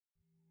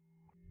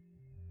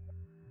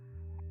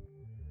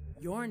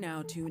You're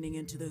now tuning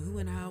into the Who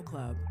and How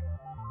Club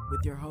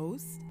with your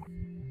host,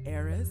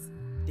 Eris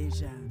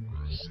Dejan.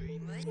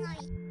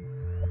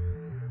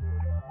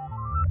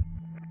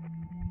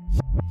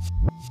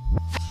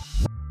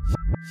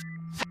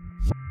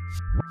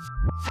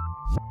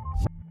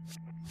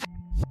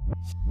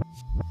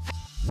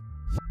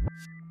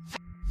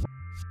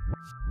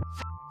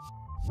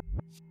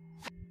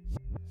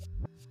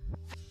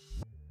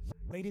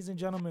 Ladies and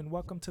gentlemen,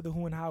 welcome to the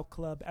Who and How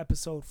Club,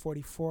 episode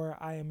 44.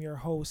 I am your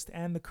host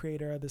and the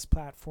creator of this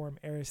platform,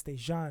 Eris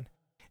Dejan.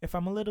 If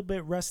I'm a little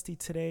bit rusty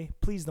today,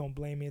 please don't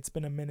blame me. It's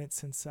been a minute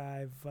since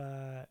I've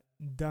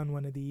done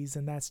one of these,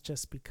 and that's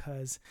just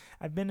because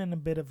I've been in a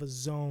bit of a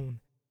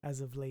zone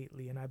as of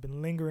lately, and I've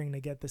been lingering to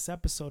get this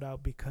episode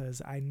out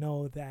because I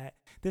know that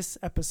this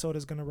episode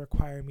is going to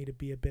require me to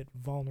be a bit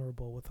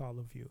vulnerable with all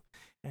of you,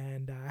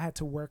 and I had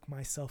to work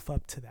myself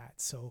up to that,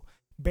 so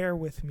bear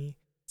with me.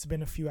 It's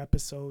been a few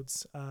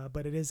episodes,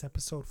 but it is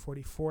episode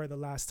 44. The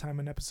last time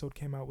an episode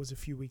came out was a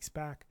few weeks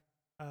back,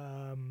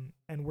 and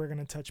we're going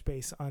to touch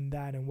base on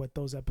that and what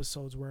those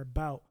episodes were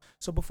about.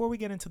 So before we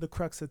get into the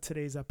crux of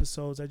today's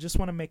episodes, I just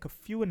want to make a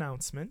few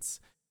announcements,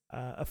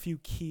 a few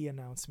key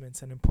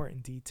announcements and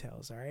important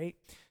details, all right?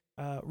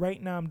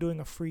 Right now I'm doing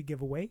a free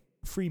giveaway,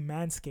 free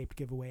Manscaped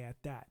giveaway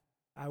at that.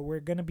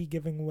 We're going to be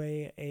giving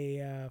away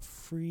a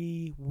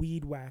free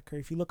weed whacker.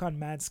 If you look on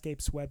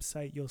Manscaped's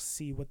website, you'll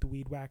see what the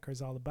weed whacker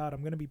is all about. I'm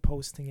going to be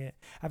posting it.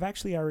 I've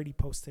actually already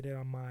posted it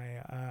on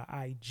my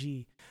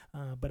IG,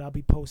 but I'll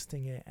be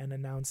posting it and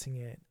announcing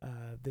it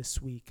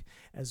this week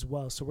as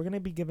well. So we're going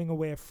to be giving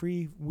away a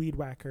free weed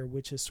whacker,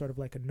 which is sort of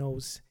like a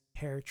nose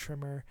hair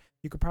trimmer.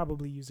 You could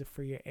probably use it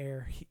for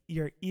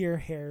your ear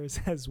hairs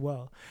as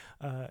well,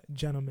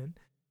 gentlemen.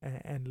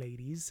 And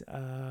ladies,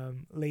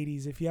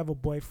 if you have a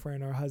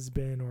boyfriend or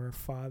husband or a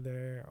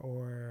father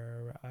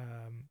or,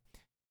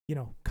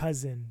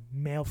 cousin,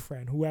 male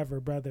friend, whoever,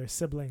 brother,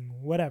 sibling,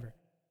 whatever,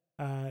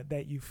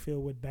 that you feel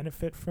would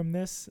benefit from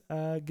this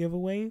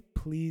giveaway,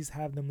 please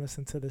have them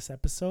listen to this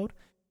episode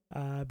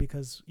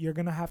because you're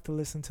going to have to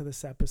listen to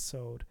this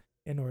episode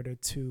in order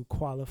to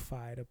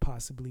qualify to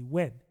possibly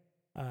win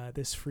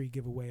this free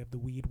giveaway of the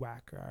weed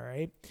whacker, all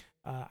right?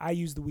 I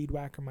use the weed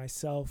whacker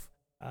myself.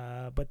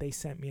 But they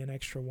sent me an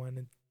extra one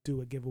to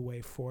do a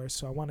giveaway for.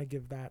 So I want to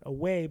give that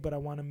away, but I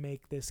want to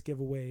make this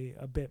giveaway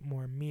a bit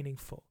more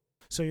meaningful.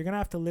 So you're going to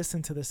have to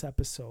listen to this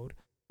episode.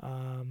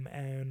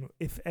 And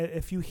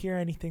if you hear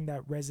anything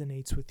that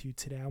resonates with you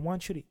today, I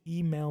want you to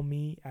email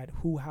me at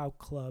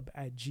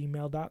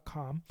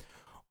whohowclub@gmail.com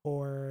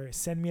or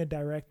send me a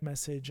direct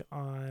message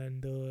on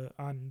the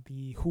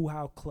Who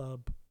How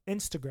Club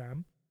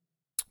Instagram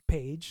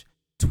page,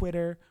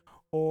 Twitter,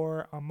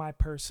 or on my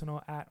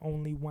personal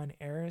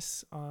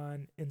 @only1eris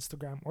on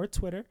Instagram or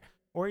Twitter,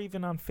 or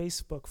even on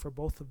Facebook for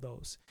both of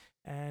those.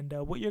 And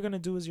what you're going to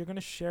do is you're going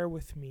to share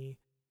with me,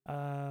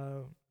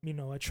 a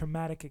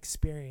traumatic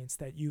experience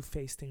that you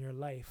faced in your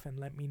life and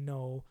let me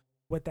know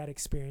what that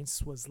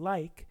experience was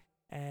like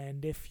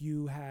and if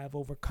you have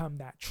overcome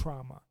that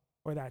trauma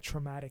or that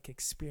traumatic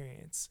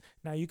experience.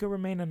 Now, you can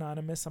remain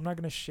anonymous. I'm not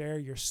going to share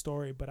your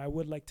story, but I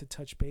would like to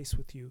touch base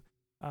with you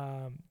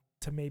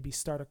to maybe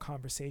start a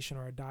conversation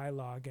or a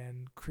dialogue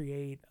and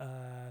create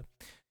a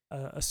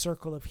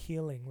circle of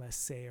healing, let's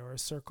say, or a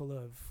circle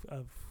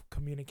of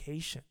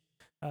communication,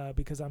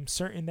 because I'm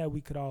certain that we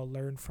could all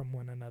learn from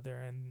one another.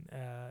 And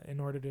in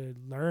order to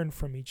learn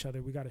from each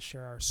other, we got to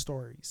share our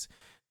stories.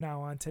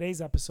 Now, on today's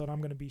episode,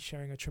 I'm going to be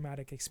sharing a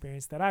traumatic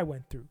experience that I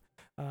went through,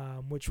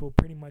 which will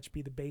pretty much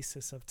be the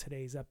basis of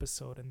today's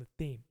episode and the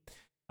theme.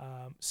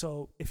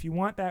 So if you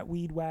want that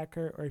weed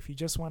whacker, or if you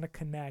just want to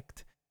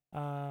connect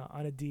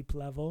on a deep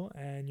level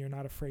and you're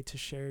not afraid to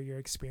share your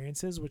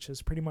experiences, which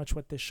is pretty much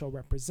what this show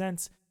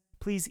represents,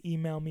 please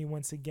email me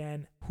once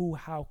again,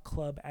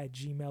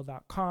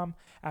 whohowclub@gmail.com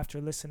after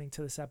listening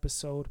to this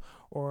episode,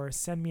 or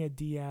send me a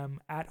DM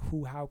at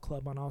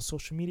whohowclub on all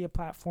social media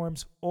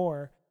platforms,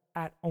 or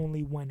at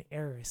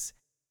only1eris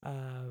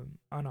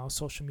on all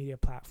social media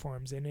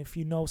platforms. And if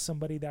you know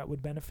somebody that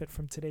would benefit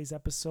from today's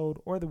episode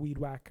or the weed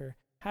whacker,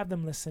 have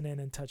them listen in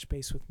and touch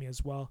base with me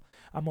as well.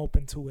 I'm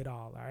open to it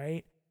all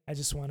right? I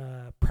just want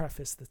to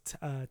preface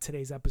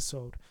today's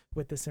episode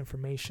with this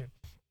information.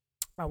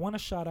 I want to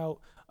shout out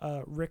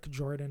Rick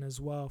Jordan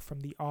as well from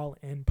the All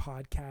In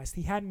podcast.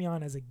 He had me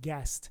on as a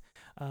guest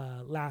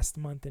last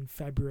month in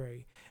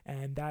February,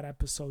 and that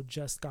episode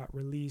just got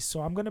released.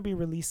 So I'm going to be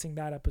releasing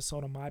that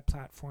episode on my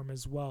platform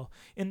as well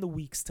in the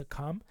weeks to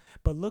come.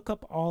 But look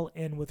up All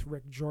In with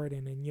Rick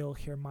Jordan, and you'll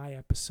hear my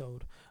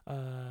episode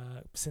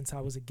since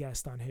I was a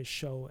guest on his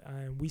show.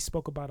 And we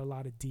spoke about a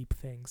lot of deep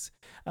things,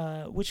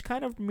 which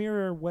kind of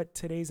mirror what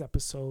today's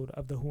episode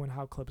of the Who and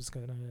How Club is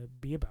going to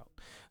be about.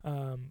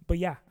 But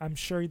yeah, I'm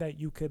sure that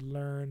you could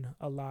learn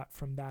a lot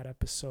from that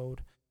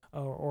episode,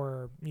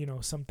 or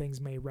some things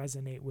may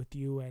resonate with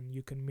you and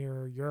you can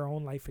mirror your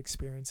own life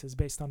experiences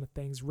based on the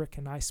things Rick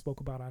and I spoke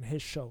about on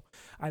his show.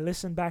 I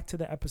listened back to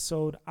the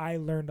episode. I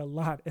learned a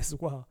lot as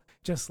well.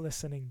 just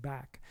listening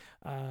back.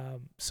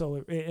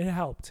 So it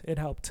helped. It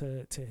helped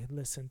to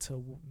listen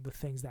to the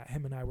things that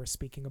him and I were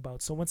speaking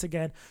about. So once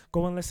again,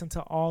 go and listen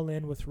to All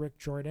In with Rick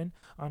Jordan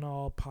on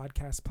all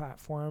podcast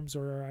platforms,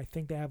 or I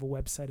think they have a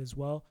website as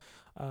well.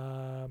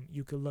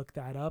 You could look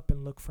that up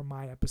and look for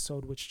my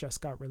episode, which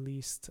just got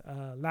released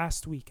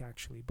last week,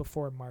 actually,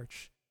 before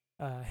March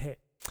hit.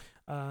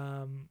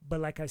 But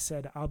like I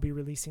said, I'll be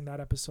releasing that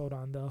episode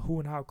on the Who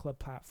and How Club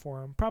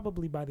platform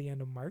probably by the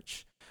end of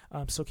March.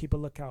 So keep a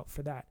lookout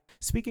for that.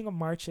 Speaking of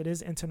March, it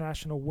is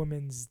International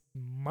Women's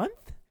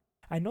Month.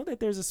 I know that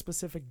there's a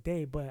specific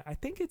day, but I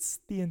think it's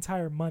the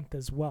entire month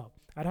as well.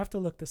 I'd have to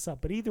look this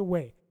up. But either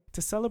way,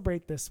 to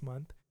celebrate this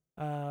month,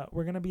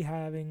 we're going to be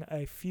having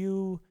a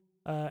few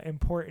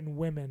important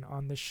women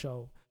on the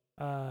show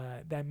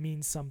that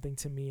means something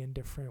to me in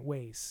different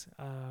ways.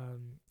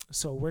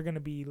 So we're going to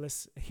be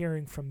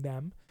hearing from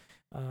them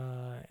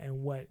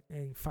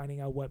and finding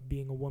out what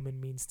being a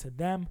woman means to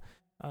them,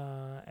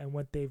 and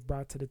what they've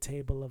brought to the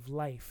table of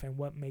life and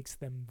what makes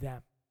them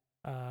them.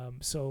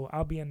 So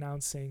I'll be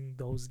announcing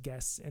those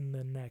guests in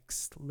the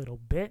next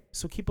little bit.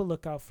 So keep a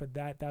lookout for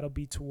that. That'll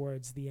be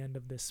towards the end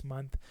of this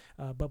month,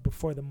 but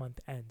before the month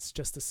ends,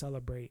 just to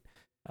celebrate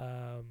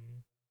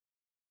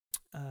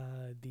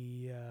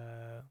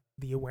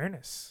the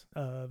awareness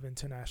of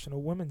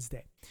International Women's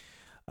Day.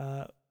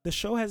 The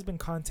show has been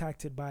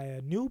contacted by a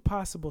new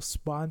possible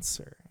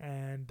sponsor,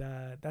 and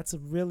that's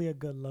really a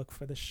good look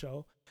for the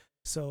show.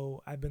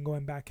 So I've been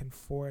going back and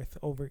forth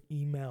over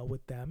email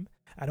with them.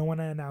 I don't want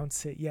to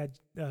announce it yet,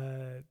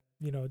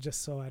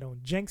 just so I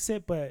don't jinx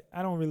it, but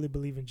I don't really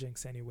believe in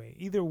jinx anyway.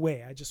 Either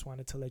way, I just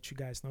wanted to let you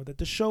guys know that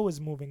the show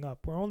is moving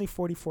up. We're only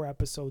 44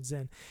 episodes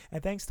in,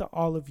 and thanks to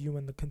all of you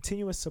and the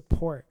continuous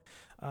support,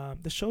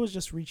 the show is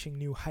just reaching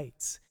new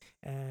heights,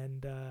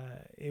 and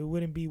it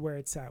wouldn't be where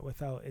it's at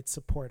without its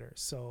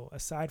supporters. So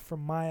aside from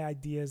my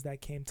ideas that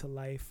came to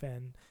life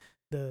and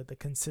the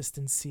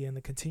consistency and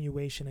the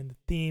continuation and the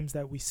themes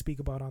that we speak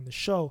about on the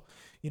show,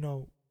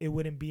 it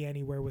wouldn't be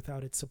anywhere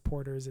without its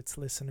supporters, its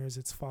listeners,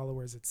 its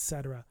followers,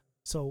 etc.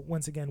 So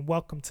once again,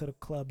 welcome to the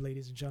club,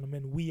 ladies and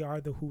gentlemen. We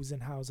are the who's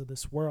and how's of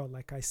this world.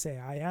 Like I say,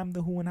 I am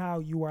the who and how,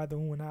 you are the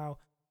who and how,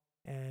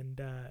 and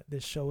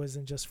this show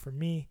isn't just for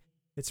me,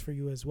 it's for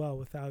you as well.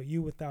 Without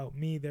you, without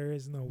me, there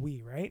is no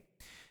we, right?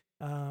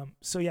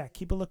 So yeah,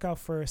 keep a lookout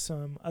for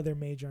some other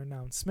major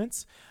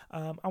announcements.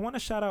 I want to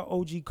shout out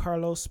OG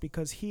Carlos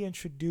because he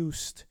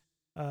introduced,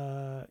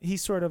 he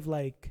sort of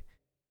like,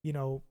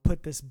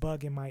 put this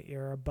bug in my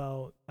ear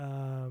about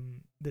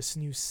this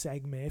new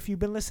segment. If you've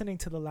been listening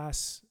to the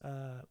last,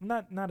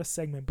 not a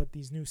segment, but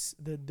these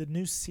the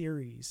new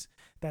series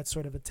that's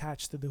sort of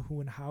attached to the Who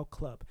and How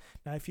Club.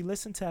 Now, if you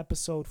listen to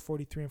episode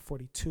 43 and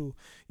 42,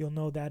 you'll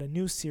know that a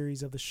new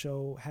series of the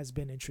show has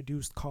been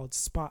introduced called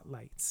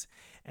Spotlights.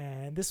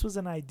 And this was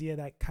an idea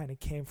that kind of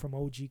came from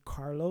OG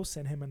Carlos,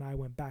 and him and I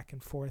went back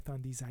and forth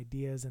on these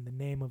ideas and the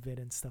name of it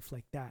and stuff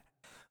like that.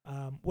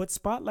 What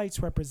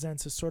Spotlights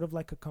represents is sort of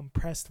like a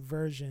compressed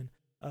version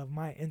of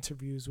my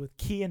interviews with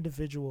key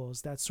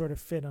individuals that sort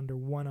of fit under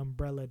one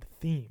umbrellaed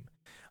theme.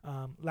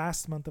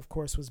 Last month, of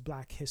course, was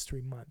Black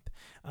History Month.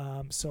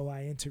 So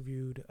I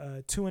interviewed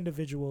two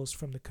individuals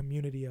from the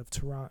community of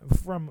Toronto,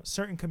 from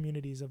certain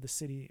communities of the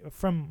city,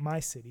 from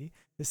my city,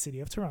 the city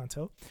of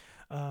Toronto,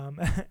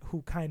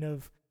 who kind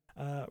of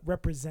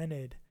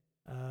represented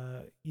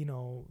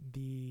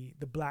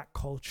the Black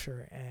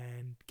culture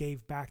and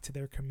gave back to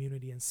their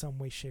community in some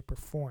way, shape, or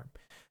form.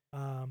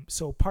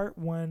 So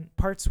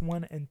parts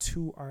 1 and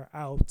 2 are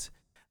out.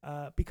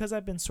 Because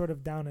I've been sort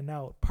of down and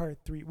out, part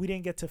 3, we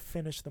didn't get to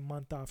finish the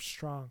month off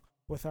strong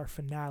with our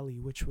finale,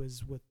 which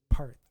was with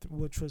part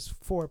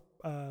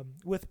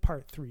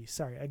 3.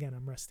 Sorry, again,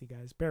 I'm rusty,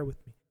 guys. Bear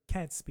with me.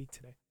 Can't speak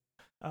today.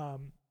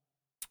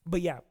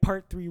 But yeah,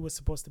 part 3 was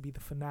supposed to be the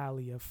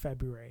finale of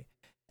February.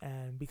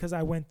 And because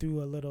I went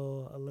through a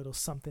little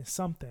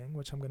something,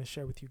 which I'm going to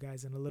share with you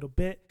guys in a little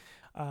bit,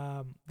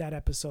 that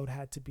episode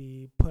had to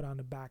be put on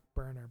the back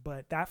burner.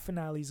 But that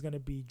finale is going to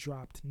be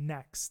dropped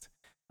next.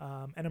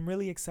 And I'm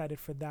really excited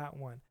for that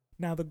one.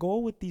 Now, the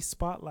goal with these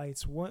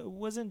spotlights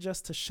wasn't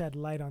just to shed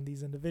light on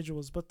these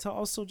individuals, but to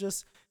also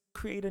just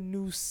create a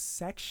new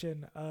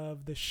section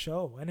of the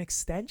show, an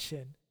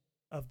extension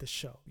of the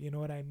show. You know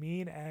what I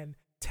mean? And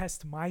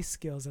test my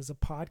skills as a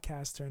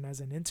podcaster and as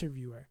an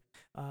interviewer.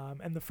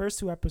 And the first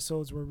 2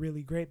 episodes were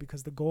really great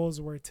because the goals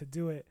were to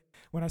do it.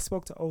 When I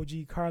spoke to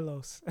OG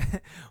Carlos,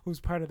 who's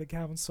part of the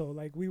council,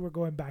 like we were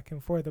going back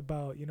and forth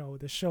about,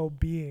 the show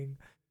being,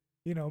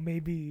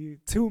 maybe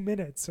 2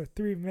 minutes or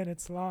 3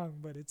 minutes long,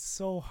 but it's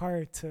so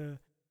hard to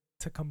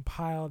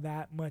compile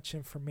that much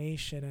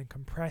information and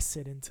compress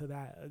it into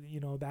that,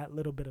 that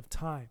little bit of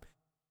time.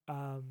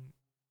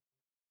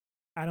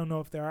 I don't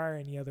know if there are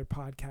any other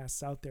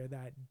podcasts out there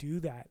that do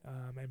that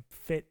and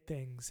fit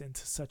things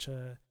into such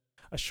a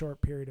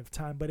short period of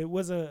time, but it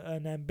was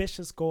an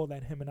ambitious goal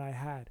that him and I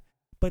had.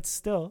 But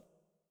still,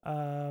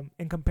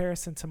 in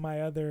comparison to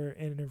my other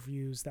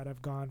interviews that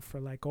have gone for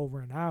like over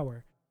an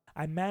hour,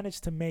 I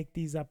managed to make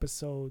these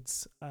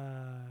episodes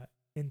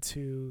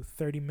into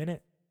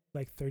 30-minute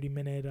like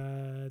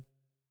 30-minute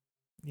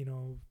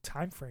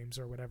time frames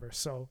or whatever.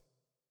 So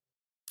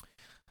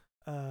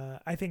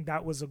I think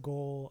that was a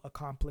goal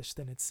accomplished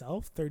in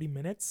itself. 30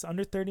 minutes,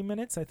 under 30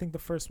 minutes. I think the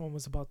first one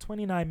was about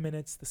 29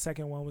 minutes. The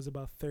second one was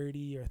about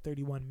 30 or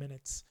 31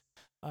 minutes.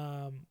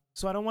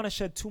 So I don't want to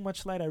shed too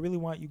much light. I really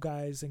want you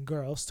guys and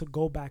girls to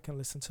go back and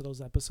listen to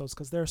those episodes,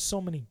 because there are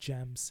so many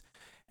gems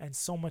and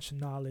so much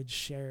knowledge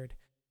shared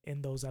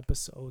in those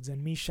episodes.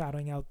 And me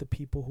shouting out the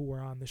people who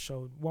were on the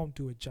show won't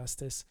do it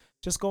justice.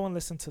 Just go and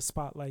listen to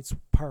Spotlights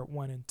Part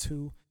 1 and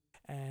 2.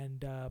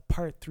 And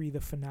Part 3,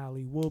 the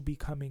finale, will be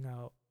coming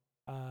out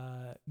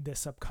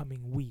this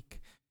upcoming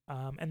week.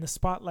 And the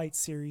Spotlight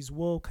series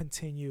will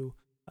continue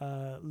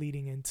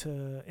leading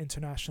into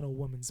International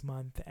Women's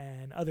Month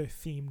and other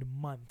themed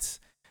months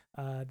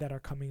that are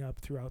coming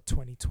up throughout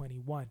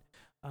 2021.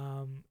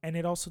 And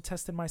it also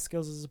tested my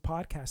skills as a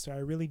podcaster. I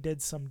really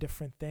did some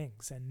different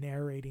things and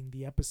narrating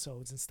the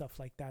episodes and stuff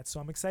like that. So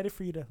I'm excited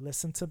for you to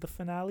listen to the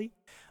finale,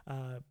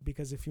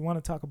 because if you want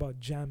to talk about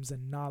gems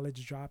and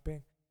knowledge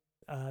dropping,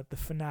 the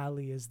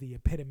finale is the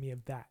epitome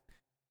of that.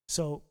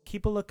 So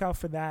keep a lookout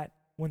for that.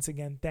 Once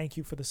again, thank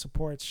you for the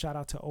support. Shout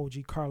out to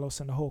OG Carlos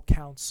and the whole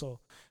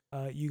council.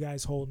 You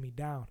guys hold me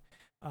down.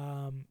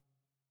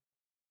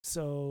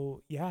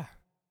 So yeah,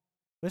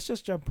 let's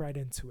just jump right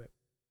into it.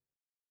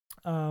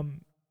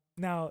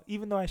 Now,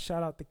 even though I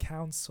shout out the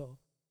council,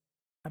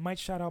 I might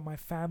shout out my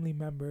family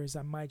members.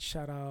 I might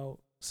shout out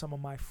some of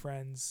my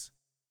friends,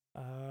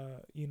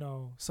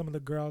 some of the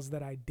girls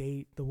that I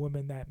date, the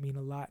women that mean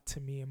a lot to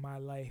me in my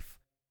life.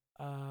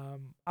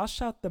 I'll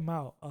shout them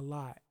out a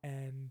lot,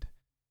 and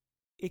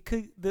it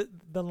could,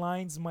 the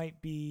lines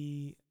might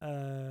be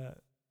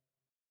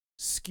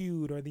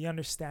skewed, or the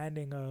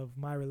understanding of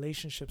my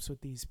relationships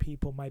with these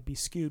people might be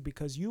skewed,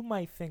 because you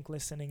might think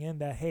listening in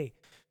that, hey,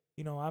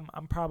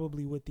 I'm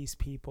probably with these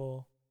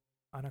people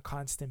on a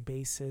constant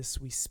basis.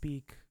 We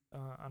speak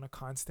on a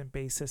constant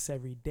basis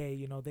every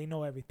day. They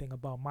know everything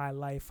about my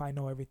life. I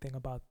know everything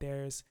about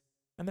theirs.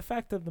 And the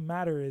fact of the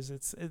matter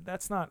is,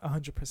 that's not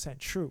 100%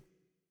 true.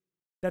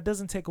 That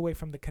doesn't take away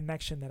from the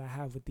connection that I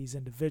have with these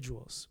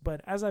individuals.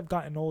 But as I've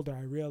gotten older,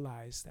 I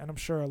realized, and I'm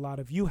sure a lot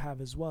of you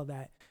have as well,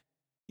 that,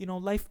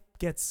 life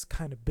gets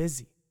kind of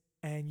busy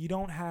and you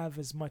don't have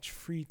as much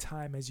free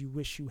time as you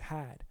wish you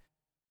had.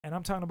 And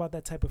I'm talking about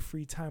that type of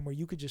free time where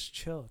you could just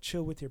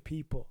chill with your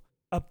people,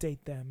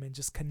 update them, and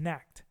just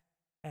connect.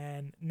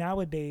 And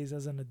nowadays,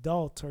 as an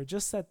adult, or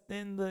just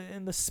in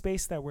the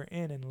space that we're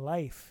in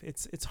life,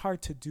 it's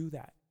hard to do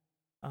that.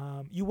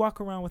 You walk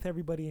around with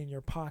everybody in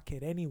your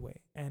pocket anyway,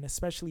 and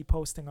especially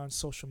posting on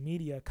social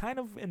media kind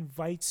of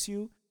invites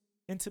you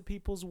into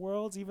people's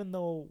worlds, even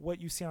though what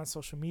you see on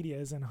social media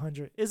isn't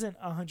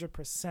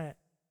 100%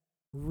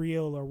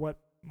 real, or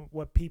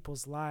what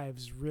people's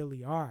lives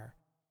really are.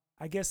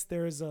 I guess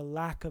there is a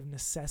lack of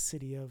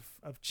necessity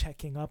of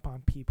checking up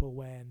on people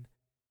when,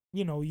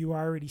 you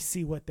already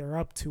see what they're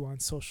up to on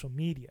social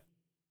media.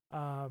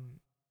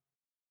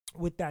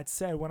 With that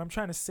said, what I'm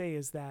trying to say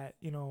is that,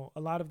 a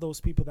lot of those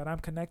people that I'm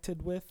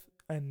connected with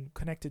and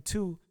connected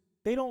to,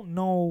 they don't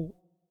know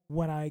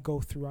what I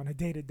go through on a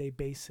day-to-day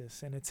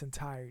basis in its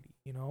entirety.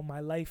 My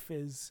life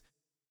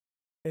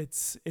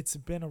it's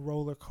been a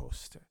roller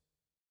coaster.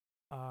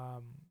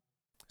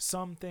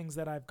 Some things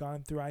that I've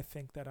gone through, I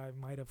think that I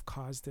might have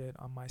caused it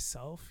on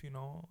myself.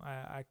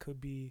 I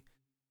could be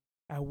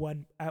at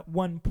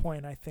one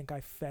point, I think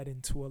I fed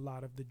into a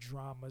lot of the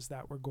dramas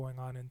that were going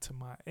on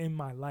in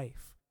my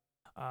life.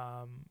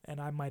 And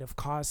I might have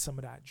caused some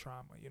of that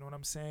drama. You know what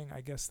I'm saying?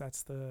 I guess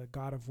that's the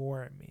God of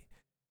War in me.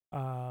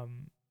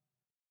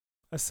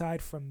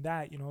 Aside from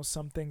that,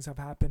 some things have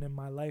happened in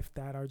my life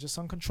that are just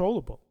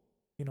uncontrollable.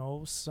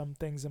 Some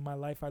things in my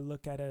life I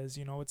look at as,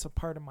 it's a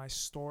part of my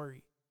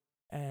story.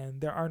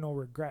 And there are no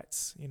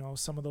regrets.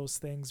 Some of those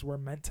things were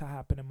meant to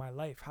happen in my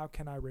life. How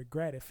can I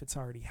regret if it's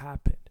already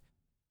happened?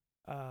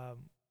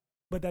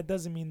 But that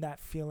doesn't mean that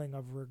feeling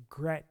of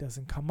regret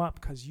doesn't come up,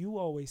 because you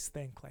always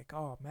think like,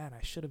 oh man,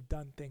 I should have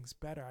done things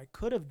better. I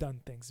could have done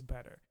things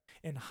better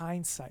in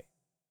hindsight.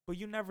 But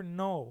you never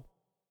know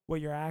what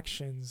your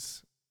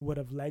actions would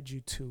have led you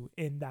to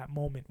in that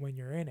moment when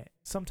you're in it.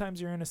 Sometimes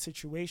you're in a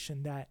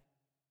situation that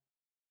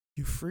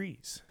you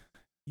freeze.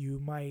 You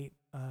might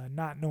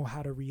not know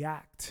how to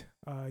react.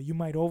 You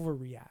might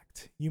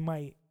overreact. You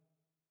might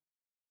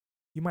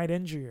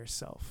injure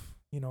yourself,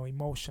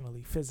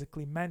 emotionally,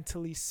 physically,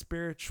 mentally,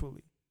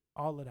 spiritually,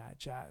 all of that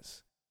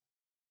jazz.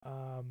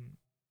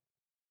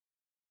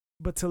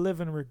 But to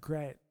live in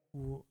regret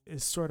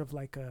is sort of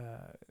like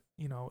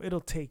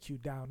it'll take you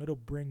down. It'll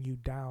bring you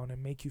down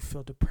and make you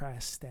feel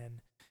depressed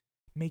and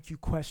make you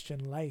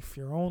question life,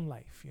 your own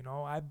life.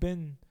 I've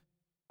been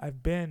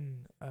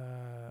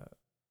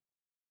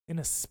in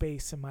a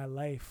space in my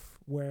life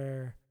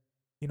where,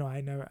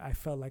 I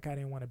felt like I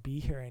didn't want to be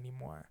here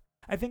anymore.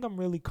 I think I'm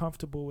really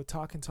comfortable with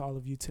talking to all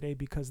of you today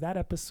because that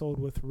episode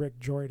with Rick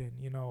Jordan,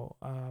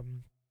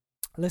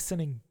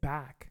 listening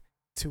back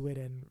to it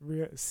and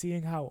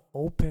seeing how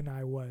open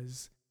I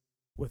was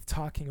with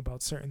talking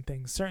about certain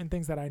things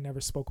that I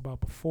never spoke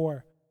about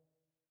before,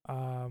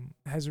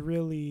 has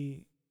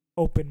really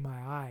opened my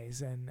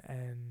eyes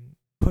and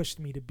pushed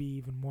me to be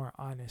even more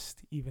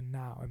honest even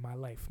now in my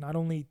life. Not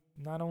only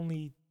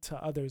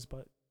to others,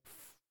 but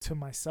to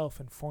myself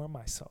and for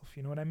myself.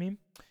 You know what I mean?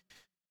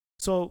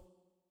 So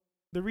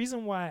the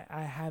reason why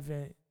I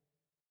haven't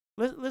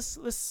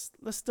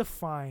let's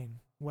define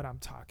what I'm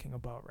talking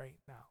about right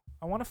now.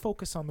 I want to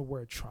focus on the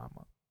word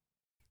trauma.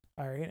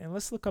 All right, and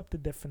let's look up the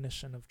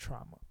definition of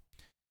trauma.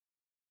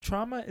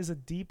 Trauma is a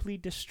deeply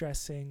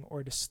distressing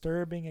or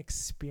disturbing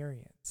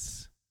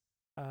experience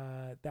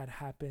that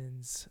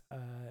happens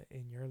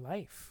in your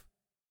life.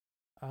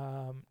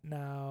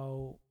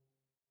 Now,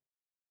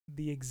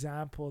 the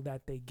example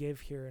that they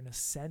give here in a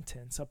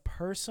sentence, a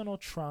personal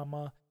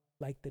trauma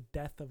like the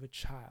death of a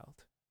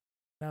child.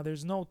 Now,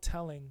 there's no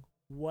telling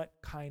what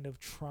kind of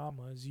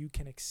traumas you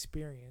can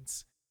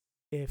experience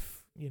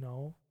if,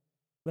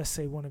 let's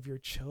say one of your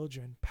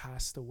children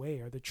passed away,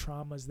 or the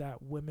traumas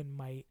that women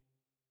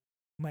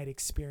might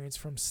experience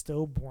from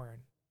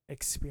stillborn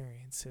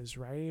experiences,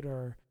 right?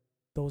 Or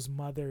those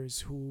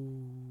mothers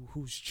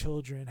whose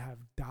children have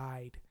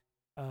died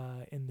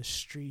in the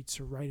streets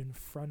or right in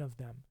front of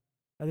them.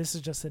 Now, this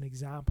is just an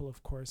example,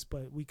 of course,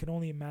 but we can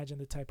only imagine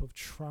the type of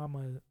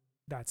trauma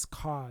that's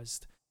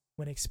caused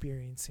when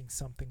experiencing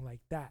something like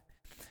that.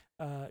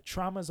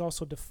 Trauma is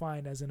also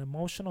defined as an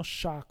emotional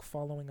shock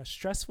following a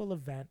stressful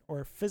event or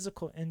a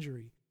physical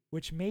injury,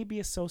 which may be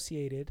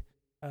associated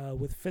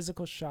with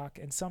physical shock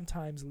and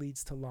sometimes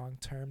leads to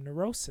long-term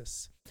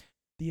neurosis.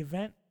 The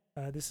event,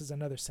 this is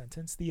another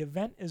sentence, the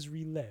event is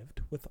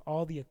relived with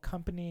all the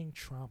accompanying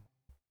trauma.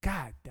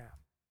 God damn.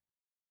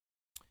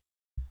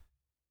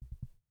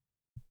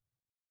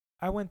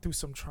 I went through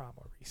some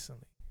trauma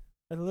recently,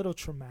 a little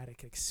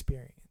traumatic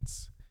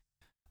experience.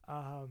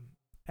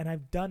 And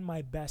I've done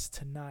my best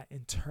to not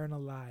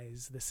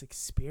internalize this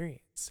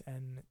experience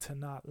and to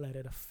not let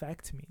it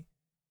affect me.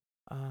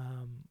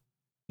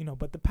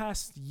 But the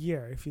past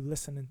year, if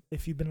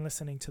you've been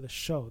listening to the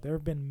show, there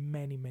have been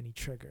many, many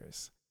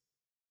triggers.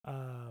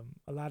 A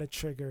lot of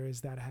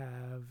triggers that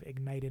have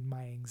ignited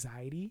my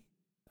anxiety,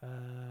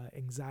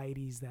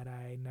 anxieties that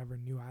I never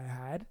knew I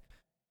had.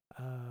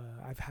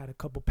 I've had a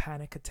couple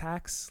panic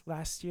attacks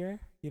last year,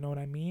 you know what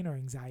I mean? Or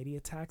anxiety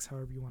attacks,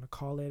 however you want to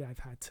call it. I've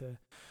had to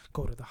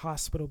go to the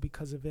hospital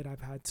because of it.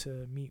 I've had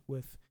to meet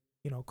with,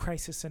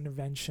 crisis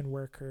intervention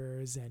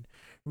workers and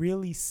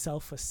really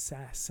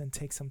self-assess and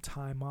take some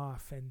time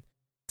off and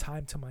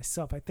time to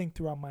myself. I think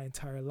throughout my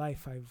entire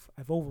life,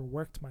 I've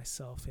overworked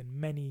myself in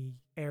many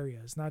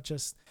areas, not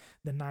just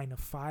the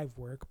 9-to-5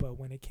 work, but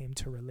when it came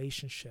to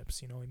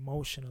relationships,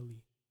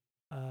 emotionally.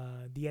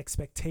 The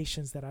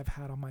expectations that I've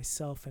had on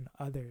myself and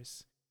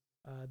others,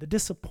 the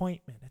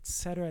disappointment,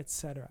 etc.,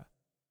 etc.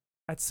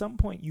 At some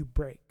point you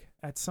break.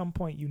 At some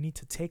point you need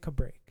to take a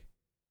break.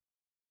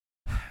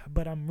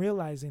 But I'm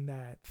realizing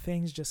that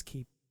things just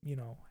keep,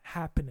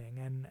 happening,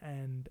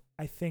 and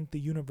I think the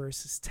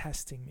universe is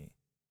testing me.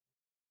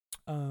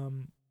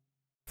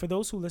 For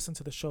those who listen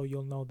to the show,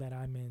 you'll know that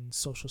I'm in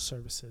social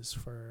services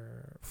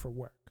for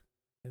work.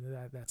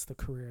 That's the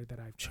career that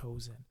I've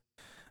chosen.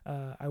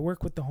 I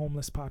work with the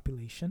homeless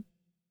population.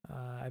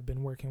 I've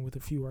been working with a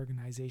few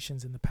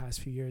organizations in the past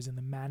few years in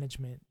the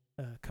management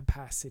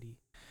capacity.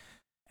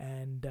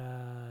 And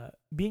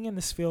being in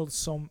this field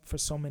for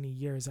so many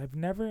years, I've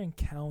never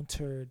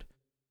encountered,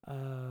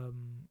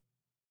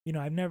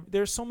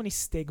 there's so many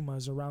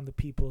stigmas around the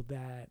people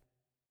that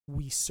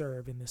we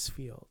serve in this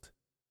field,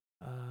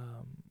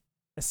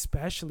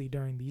 especially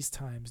during these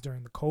times,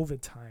 during the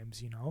COVID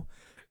times,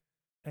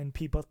 and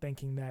people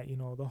thinking that,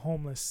 the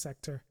homeless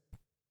sector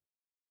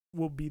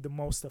will be the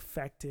most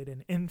affected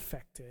and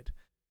infected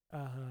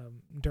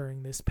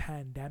during this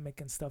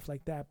pandemic and stuff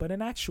like that. But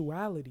in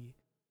actuality,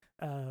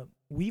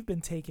 we've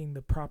been taking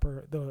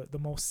the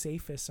most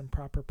safest and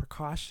proper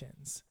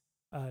precautions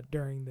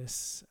during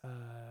this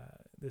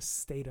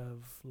state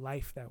of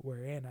life that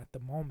we're in at the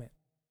moment.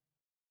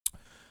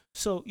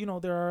 So,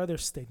 there are other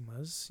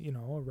stigmas,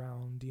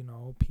 around,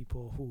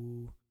 people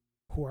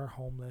who are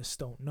homeless,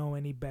 don't know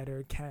any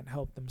better, can't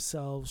help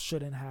themselves,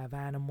 shouldn't have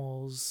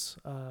animals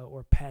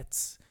or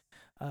pets,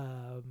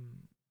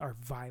 are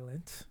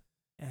violent,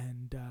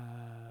 and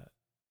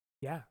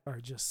are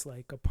just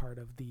like a part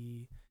of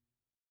the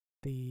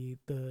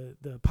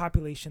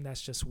population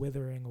that's just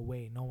withering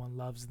away. No one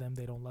loves them.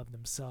 They don't love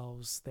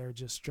themselves. They're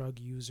just drug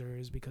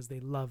users because they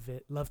love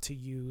to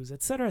use,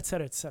 etc.,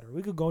 etc., etc.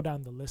 We could go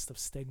down the list of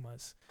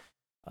stigmas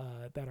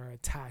that are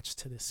attached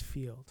to this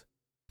field.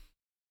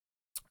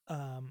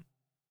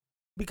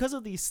 Because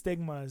of these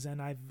stigmas,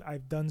 and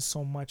I've done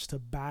so much to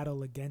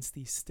battle against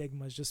these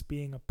stigmas, just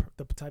being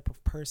the type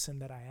of person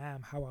that I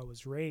am, how I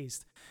was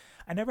raised,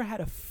 I never had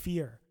a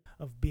fear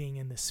of being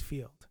in this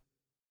field.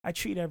 I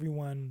treat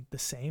everyone the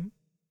same,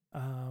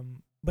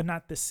 but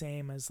not the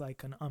same as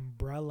like an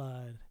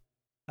umbrella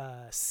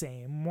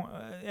same.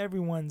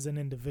 Everyone's an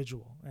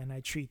individual, and I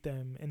treat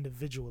them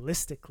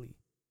individualistically.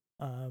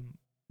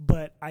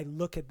 but I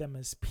look at them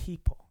as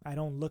people. I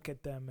don't look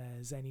at them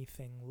as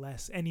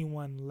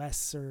anyone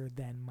lesser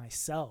than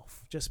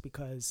myself, just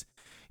because,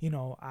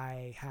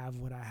 I have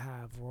what I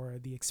have, or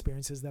the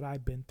experiences that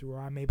I've been through, or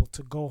I'm able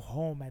to go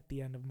home at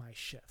the end of my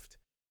shift,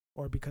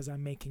 or because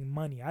I'm making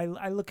money.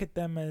 I look at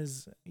them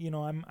as,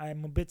 I'm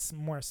a bit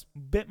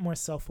more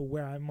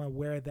self-aware. I'm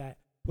aware that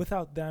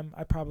without them,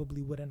 I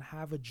probably wouldn't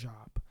have a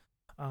job.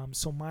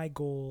 So my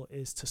goal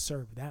is to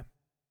serve them.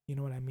 You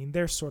know what I mean?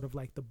 They're sort of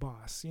like the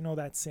boss. You know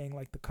that saying,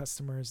 like, the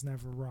customer is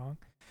never wrong?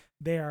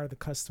 They are the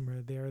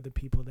customer. They are the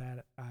people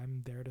that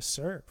I'm there to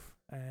serve.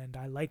 And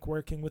I like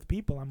working with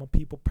people. I'm a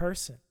people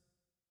person.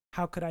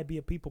 How could I be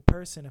a people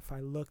person if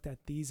I looked at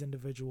these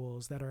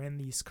individuals that are in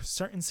these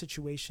certain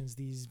situations,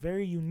 these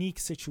very unique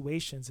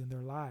situations in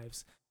their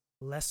lives,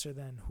 lesser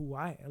than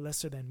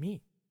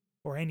me,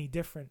 or any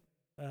different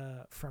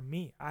from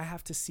me? I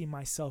have to see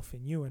myself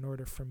in you in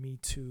order for me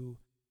to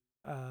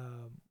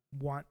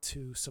want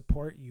to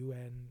support you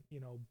and,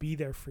 be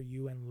there for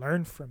you and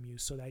learn from you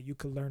so that you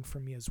could learn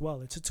from me as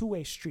well. It's a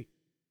two-way street.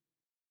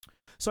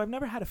 So I've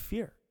never had a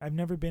fear. I've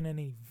never been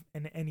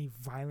in any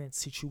violent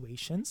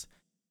situations.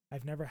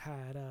 I've never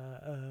had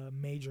a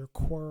major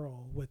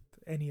quarrel with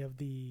any of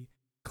the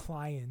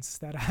clients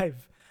that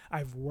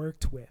I've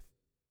worked with.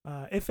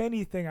 If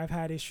anything, I've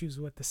had issues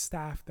with the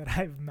staff that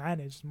I've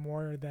managed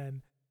more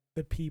than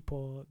the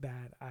people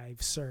that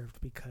I've served,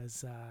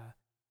 because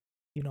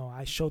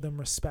I show them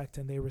respect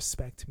and they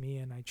respect me,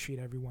 and I treat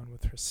everyone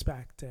with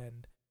respect.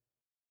 And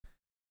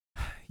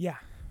yeah,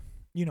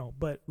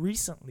 but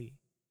recently,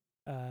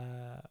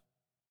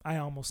 I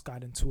almost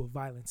got into a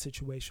violent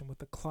situation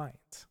with a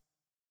client.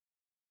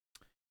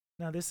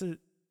 Now,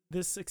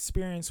 this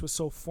experience was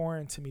so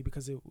foreign to me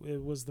because it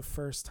was the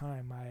first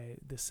time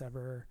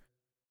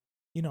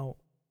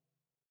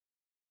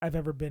I've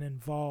ever been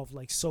involved,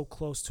 like, so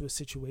close to a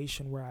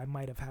situation where I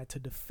might have had to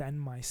defend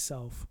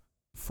myself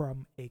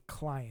from a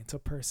client, a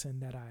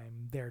person that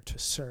I'm there to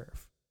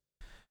serve.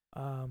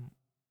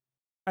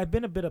 I've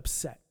been a bit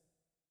upset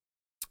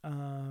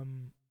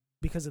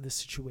because of the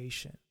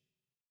situation.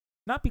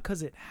 Not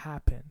because it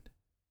happened,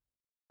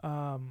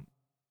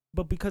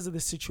 but because of the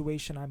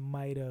situation I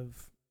might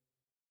have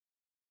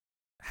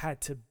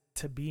had to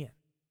be in.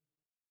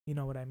 You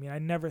know what I mean? I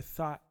never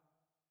thought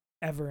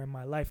ever in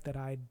my life that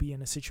I'd be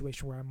in a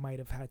situation where I might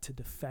have had to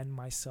defend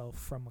myself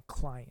from a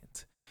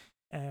client.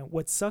 And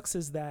what sucks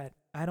is that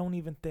I don't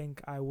even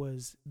think I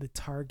was the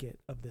target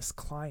of this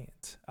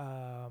client.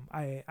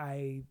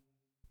 I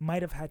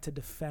might have had to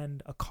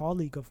defend a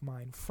colleague of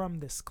mine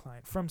from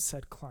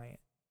said client.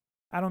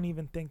 I don't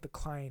even think the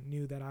client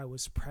knew that I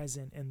was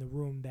present in the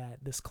room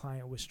that this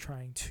client was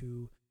trying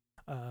to,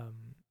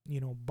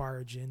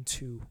 barge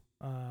into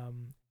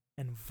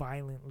and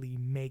violently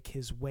make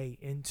his way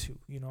into.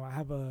 I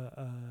have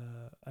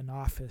an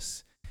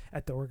office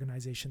at the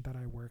organization that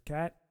I work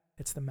at.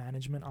 It's the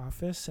management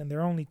office, and there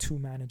are only 2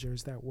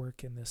 managers that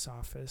work in this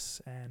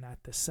office and at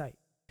the site.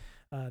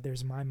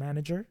 There's my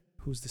manager,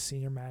 who's the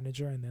senior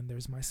manager, and then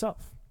there's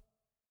myself.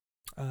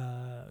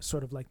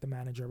 Sort of like the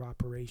manager of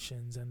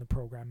operations and the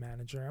program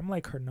manager. I'm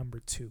like her number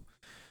 2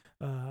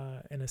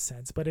 in a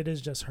sense, but it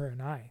is just her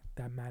and I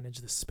that manage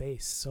the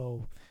space.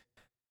 So,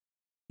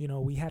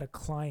 we had a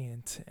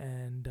client,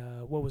 and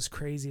what was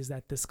crazy is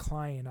that this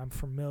client,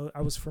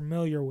 I was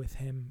familiar with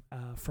him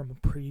from a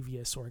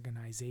previous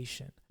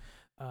organization.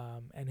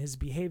 And his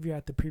behavior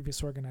at the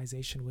previous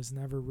organization was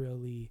never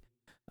really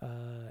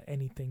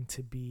anything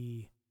to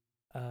be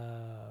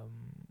on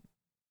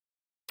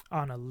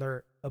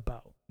alert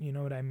about. You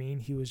know what I mean?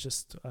 He was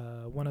just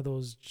one of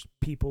those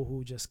people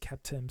who just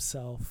kept to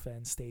himself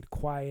and stayed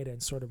quiet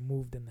and sort of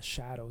moved in the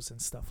shadows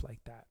and stuff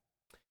like that.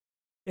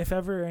 If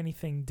ever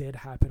anything did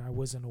happen, I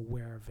wasn't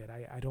aware of it.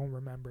 I don't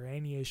remember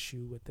any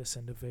issue with this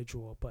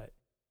individual, but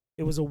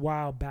it was a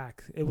while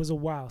back. It was a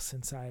while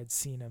since I had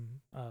seen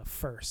him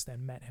first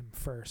and met him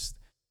first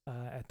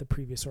at the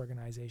previous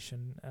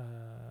organization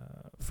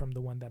from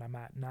the one that I'm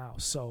at now.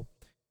 So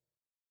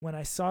when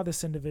I saw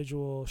this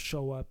individual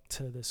show up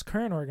to this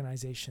current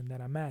organization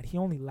that I'm at, he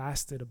only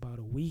lasted about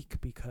a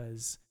week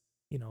because,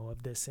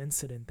 of this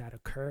incident that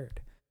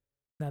occurred.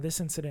 Now, this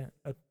incident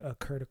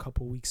occurred a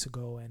couple weeks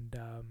ago, and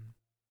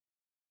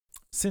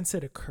since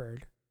it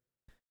occurred,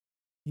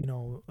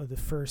 the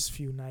first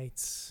few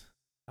nights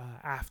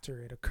after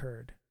it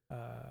occurred,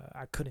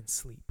 I couldn't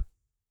sleep.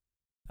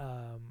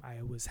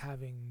 I was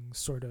having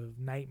sort of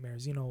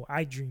nightmares.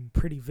 I dream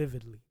pretty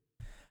vividly.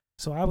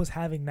 So I was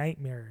having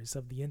nightmares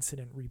of the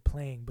incident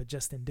replaying, but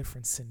just in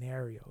different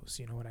scenarios,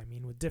 you know what I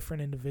mean, with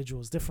different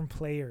individuals, different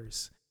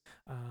players.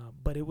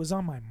 But it was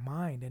on my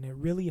mind, and it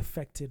really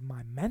affected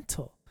my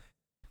mental,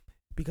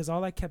 because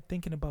all I kept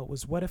thinking about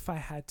was, what if I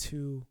had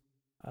to,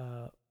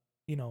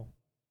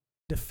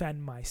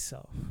 defend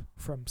myself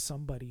from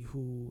somebody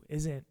who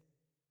isn't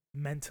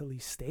mentally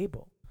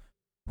stable,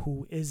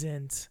 who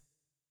isn't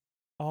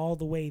all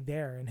the way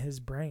there in his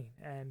brain,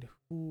 and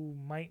who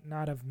might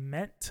not have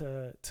meant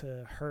to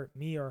hurt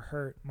me or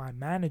hurt my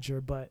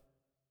manager. But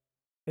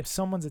if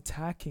someone's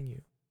attacking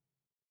you,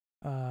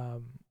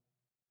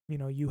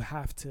 you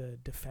have to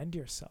defend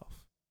yourself.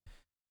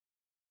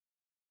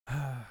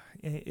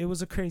 It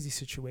was a crazy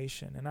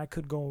situation, and I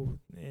could go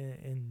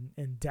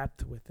in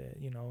depth with it,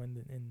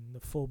 in the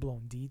full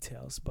blown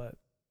details. But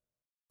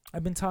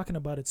I've been talking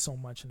about it so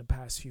much in the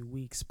past few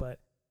weeks, but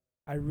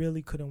I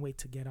really couldn't wait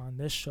to get on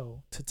this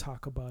show to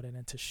talk about it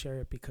and to share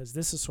it, because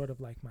this is sort of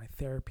like my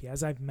therapy,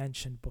 as I've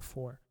mentioned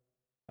before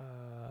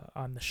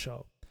on the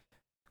show.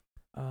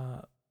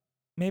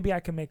 Maybe I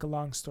can make a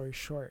long story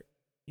short.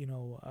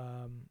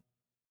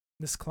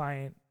 This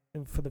client,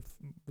 for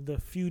the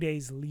few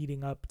days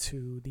leading up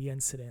to the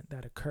incident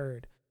that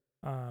occurred,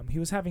 he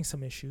was having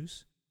some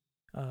issues,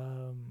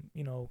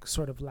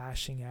 sort of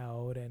lashing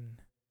out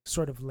and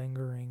sort of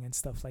lingering and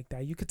stuff like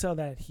that. You could tell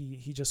that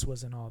he just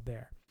wasn't all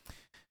there.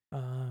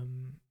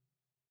 On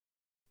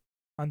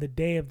the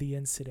day of the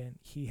incident,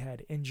 he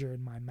had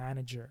injured my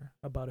manager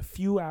about a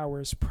few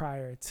hours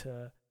prior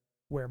to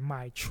where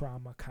my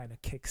trauma kind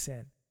of kicks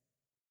in.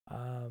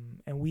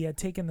 And we had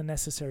taken the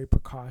necessary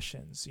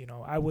precautions.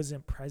 I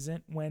wasn't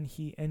present when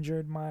he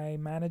injured my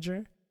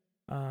manager,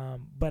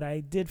 but I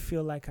did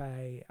feel like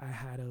I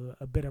had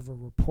a bit of a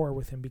rapport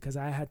with him, because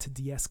I had to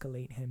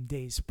de-escalate him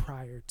days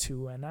prior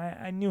to, and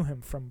I knew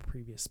him from a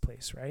previous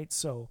place, right?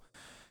 So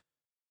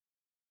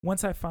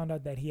once I found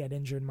out that he had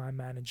injured my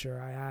manager,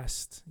 I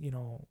asked,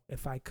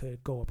 if I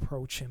could go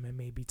approach him and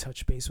maybe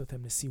touch base with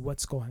him to see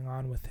what's going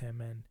on with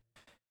him, and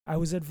I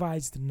was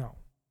advised no.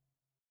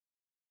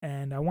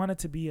 And I wanted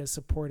to be as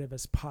supportive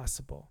as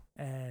possible.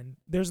 And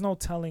there's no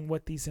telling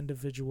what these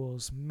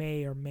individuals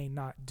may or may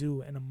not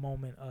do in a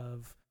moment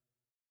of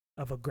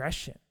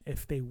aggression.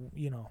 If they,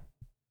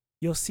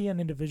 you'll see an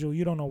individual,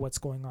 you don't know what's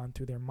going on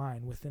through their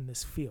mind within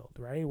this field,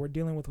 right? We're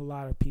dealing with a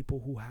lot of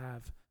people who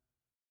have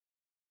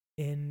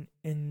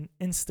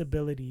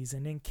instabilities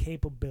and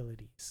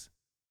incapabilities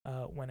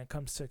when it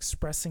comes to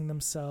expressing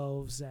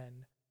themselves,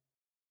 and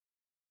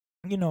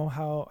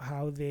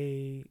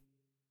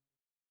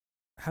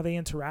how they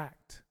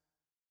interact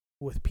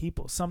with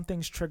people. Some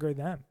things trigger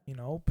them,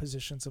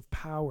 positions of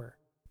power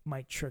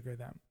might trigger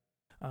them.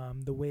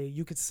 The way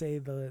you could say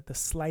the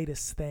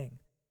slightest thing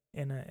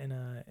in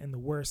the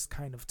worst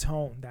kind of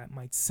tone that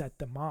might set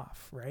them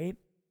off, right?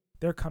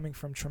 They're coming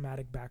from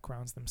traumatic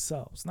backgrounds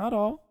themselves. Not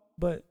all,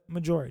 but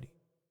majority.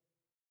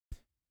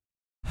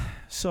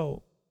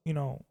 So,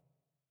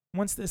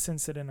 once this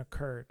incident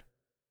occurred,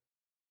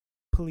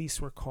 police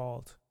were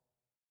called.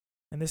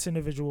 And this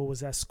individual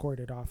was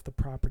escorted off the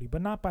property,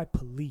 but not by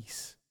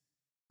police,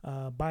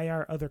 by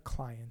our other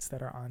clients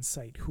that are on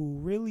site, who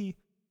really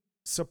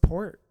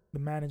support the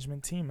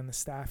management team and the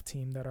staff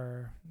team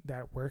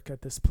that work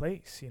at this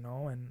place,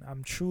 and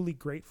I'm truly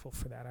grateful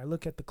for that. I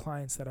look at the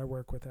clients that I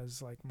work with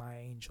as like my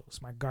angels,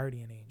 my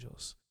guardian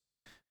angels.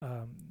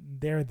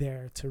 They're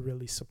there to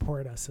really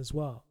support us as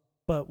well.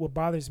 But what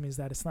bothers me is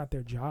that it's not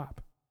their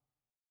job.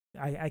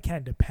 I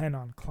can't depend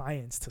on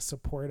clients to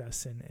support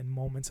us in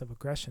moments of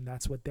aggression.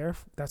 That's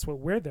what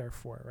we're there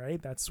for,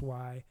 right? That's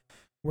why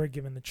we're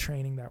given the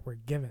training that we're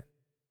given,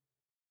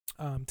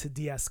 to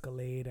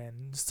de-escalate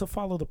and to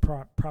follow the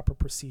proper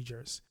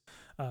procedures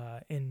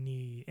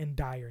in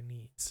dire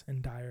needs,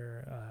 in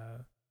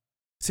dire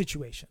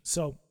situations.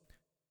 So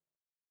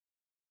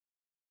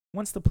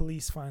once the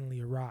police finally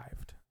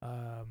arrived,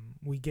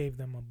 we gave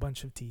them a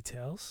bunch of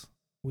details.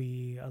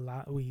 We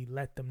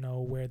let them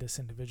know where this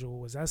individual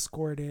was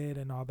escorted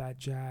and all that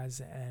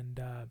jazz. And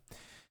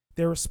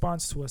their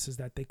response to us is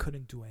that they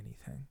couldn't do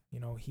anything.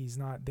 He's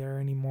not there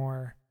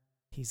anymore.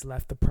 He's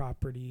left the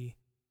property.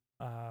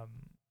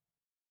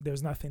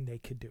 There's nothing they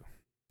could do.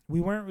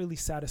 We weren't really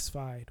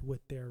satisfied with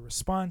their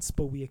response,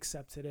 but we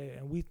accepted it.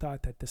 And we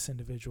thought that this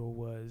individual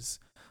was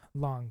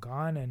long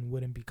gone and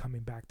wouldn't be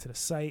coming back to the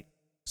site.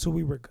 So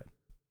we were good.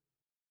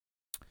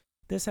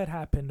 This had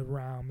happened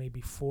around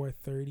maybe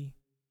 4:30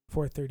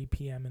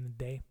 p.m. in the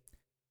day.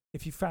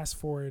 If you fast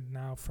forward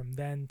now from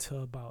then to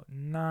about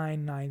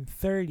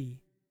 9:30,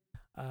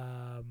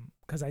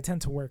 because I tend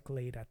to work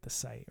late at the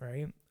site,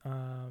 right?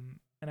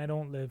 And I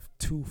don't live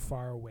too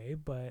far away,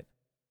 but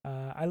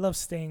I love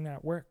staying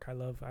at work. I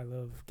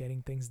love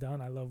getting things done.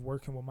 I love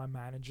working with my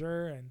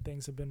manager, and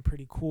things have been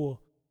pretty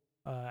cool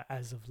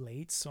as of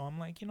late. So I'm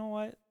like, you know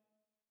what?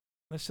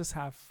 Let's just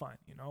have fun.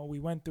 We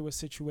went through a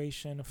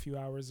situation a few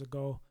hours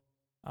ago.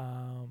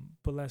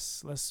 But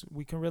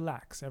we can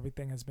relax.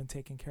 Everything has been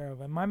taken care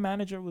of. And my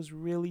manager was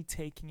really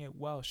taking it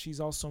well. She's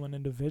also an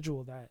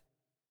individual that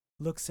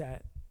looks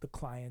at the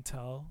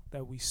clientele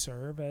that we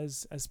serve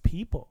as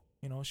people.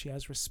 She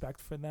has respect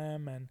for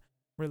them and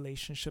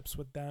relationships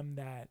with them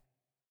that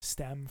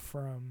stem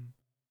from,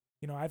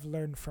 I've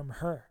learned from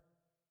her.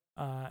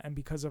 And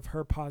because of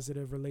her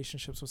positive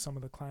relationships with some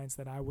of the clients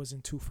that I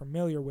wasn't too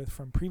familiar with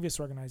from previous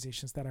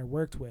organizations that I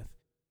worked with,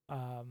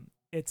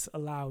 it's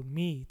allowed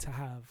me to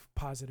have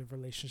positive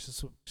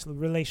relationships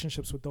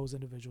with those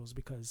individuals,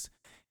 because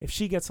if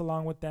she gets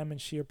along with them and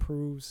she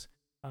approves,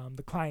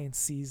 the client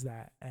sees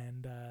that,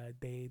 and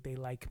they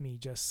like me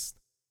just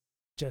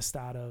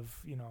out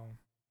of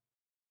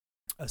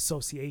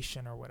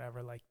association or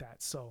whatever like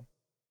that. So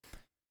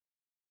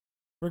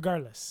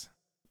regardless,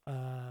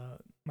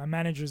 my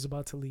manager is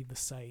about to leave the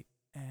site,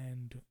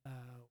 and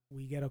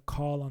we get a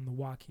call on the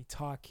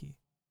walkie-talkie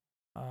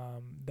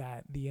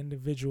that the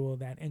individual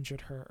that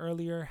injured her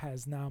earlier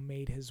has now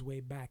made his way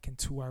back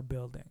into our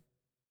building.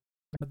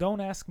 Now,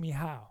 don't ask me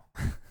how,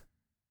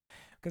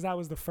 because that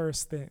was the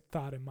first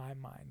thought in my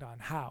mind on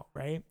how,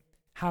 right?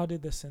 How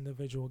did this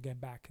individual get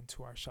back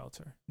into our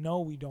shelter? No,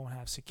 we don't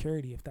have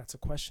security, if that's a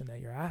question that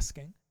you're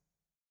asking.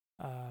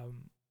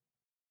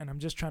 And I'm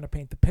just trying to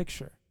paint the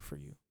picture for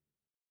you.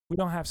 We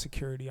don't have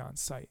security on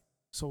site.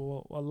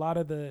 So a lot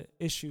of the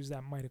issues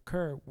that might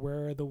occur,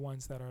 we're the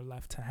ones that are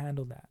left to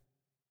handle that,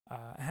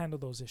 handle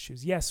those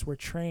issues. Yes, we're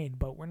trained,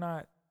 but we're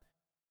not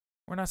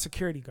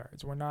security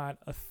guards. We're not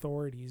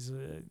authorities.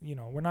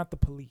 We're not the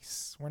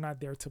police. We're not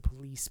there to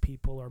police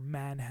people or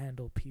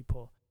manhandle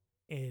people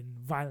in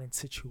violent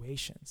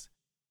situations.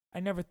 I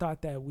never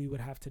thought that we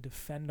would have to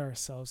defend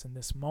ourselves in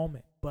this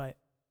moment, but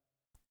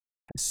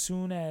as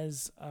soon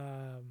as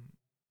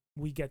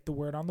we get the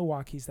word on the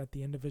walkies that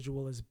the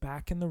individual is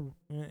back in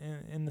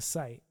the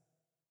site,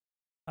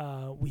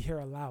 we hear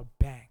a loud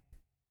bang,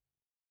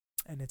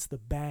 and it's the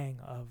bang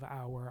of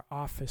our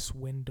office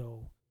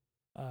window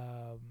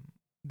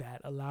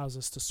that allows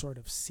us to sort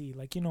of see,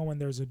 like, when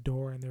there's a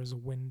door and there's a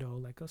window,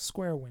 like a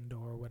square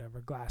window or whatever,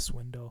 glass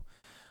window.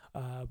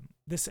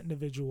 This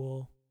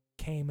individual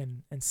came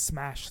and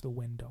smashed the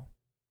window,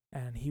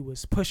 and he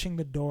was pushing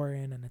the door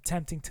in and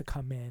attempting to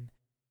come in.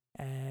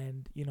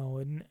 And,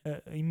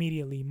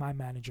 immediately my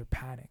manager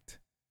panicked.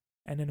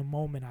 And in a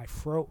moment I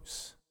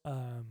froze.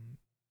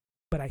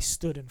 But I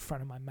stood in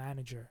front of my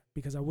manager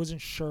because I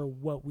wasn't sure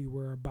what we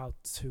were about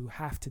to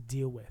have to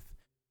deal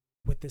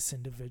with this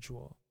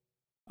individual.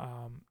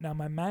 Now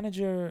my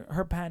manager,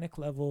 her panic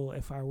level,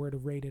 if I were to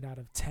rate it out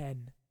of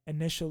 10,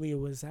 initially it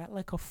was at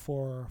like a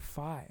 4 or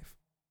 5.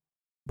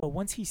 But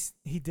once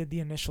he did the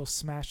initial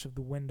smashing of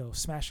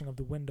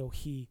the window,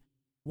 he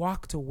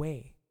walked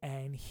away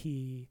and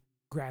he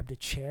grabbed a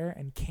chair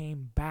and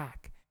came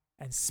back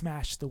and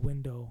smashed the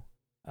window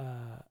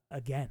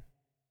again.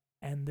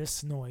 And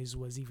this noise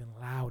was even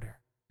louder.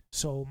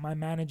 So my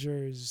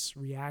manager's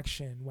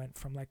reaction went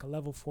from like a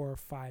level 4 or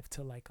 5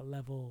 to like a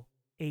level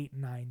 8,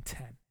 9,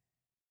 10.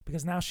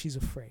 Because now she's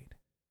afraid.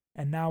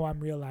 And now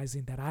I'm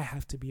realizing that I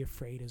have to be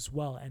afraid as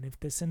well. And if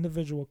this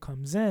individual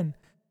comes in,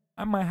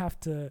 I might have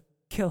to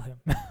kill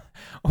him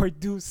or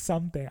do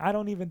something. I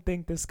don't even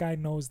think this guy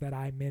knows that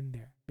I'm in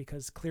there,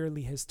 because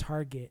clearly his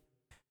target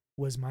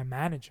was my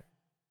manager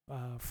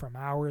from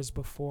hours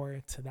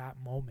before to that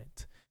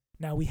moment.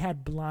 Now, we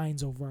had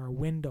blinds over our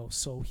window,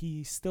 so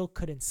he still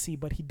couldn't see,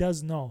 but he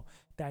does know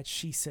that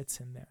she sits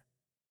in there.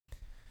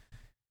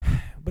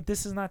 But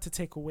this is not to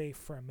take away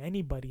from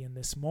anybody in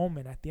this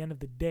moment. At the end of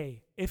the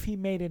day, if he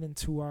made it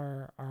into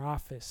our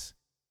office,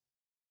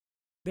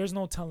 there's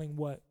no telling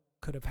what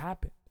could have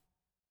happened.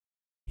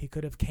 He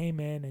could have came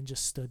in and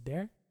just stood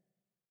there.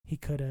 He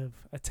could have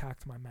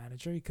attacked my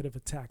manager. He could have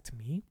attacked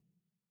me.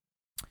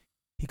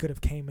 He could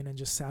have came in and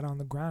just sat on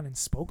the ground and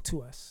spoke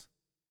to us.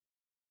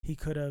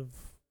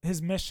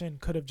 His mission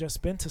could have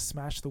just been to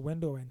smash the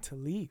window and to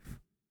leave.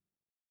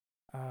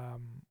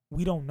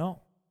 We don't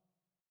know.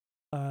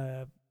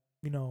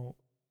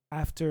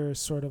 After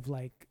sort of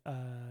like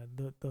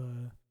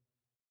the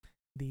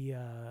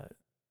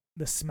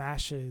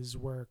smashes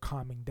were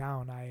calming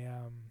down,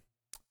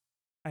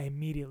 I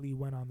immediately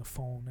went on the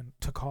phone and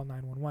to call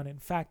 911. In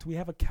fact, we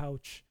have a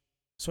couch,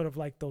 sort of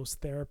like those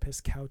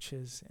therapist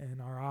couches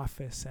in our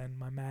office, and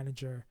my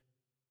manager,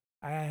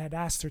 I had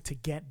asked her to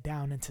get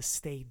down and to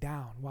stay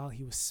down while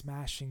he was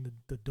smashing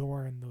the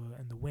door and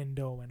the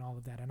window and all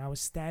of that. And I was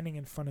standing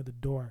in front of the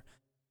door,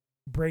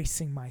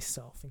 bracing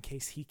myself in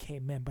case he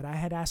came in. But I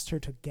had asked her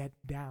to get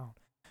down.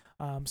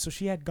 So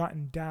she had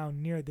gotten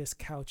down near this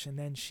couch, and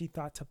then she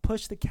thought to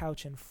push the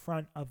couch in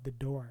front of the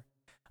door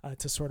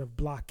to sort of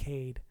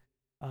blockade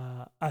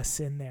us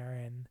in there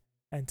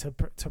and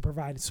to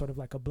provide sort of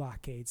like a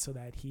blockade so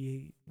that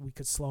we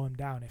could slow him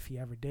down if he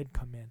ever did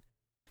come in.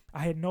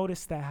 I had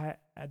noticed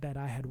that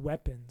I had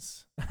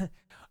weapons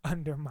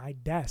under my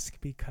desk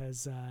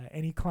because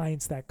any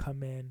clients that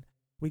come in,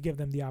 we give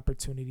them the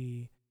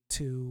opportunity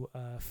to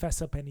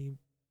fess up any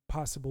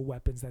possible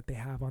weapons that they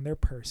have on their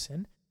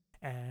person,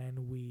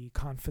 and we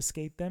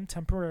confiscate them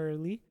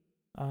temporarily,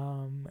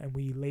 and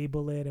we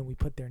label it and we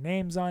put their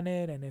names on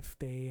it, and if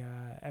they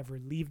ever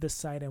leave the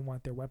site and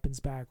want their weapons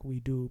back,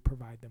 we do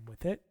provide them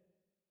with it.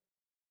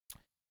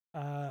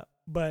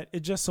 But it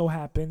just so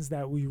happens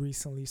that we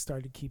recently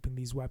started keeping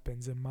these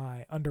weapons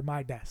under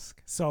my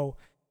desk. So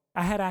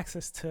I had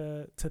access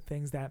to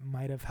things that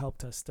might have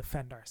helped us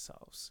defend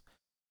ourselves.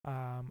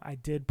 I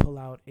did pull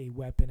out a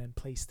weapon and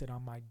placed it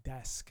on my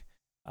desk,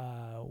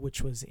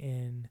 which was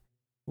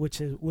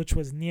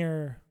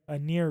near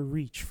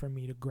reach for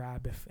me to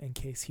grab in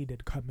case he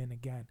did come in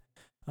again.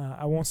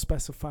 I won't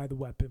specify the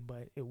weapon,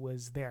 but it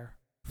was there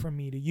for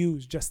me to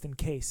use just in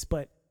case.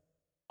 But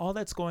all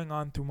that's going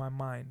on through my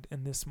mind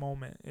in this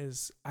moment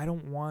is I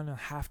don't want to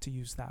have to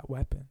use that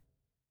weapon.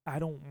 I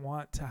don't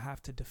want to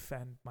have to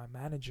defend my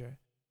manager.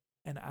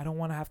 and I don't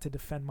want to have to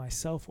defend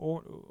myself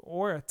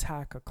or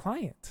attack a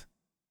client.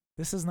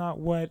 This is not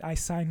what I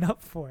signed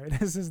up for.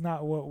 This is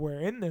not what we're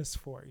in this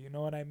for. You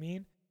know what I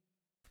mean?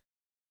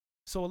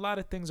 So a lot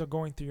of things are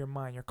going through your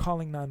mind. You're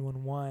calling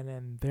 911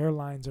 and their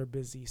lines are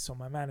busy. So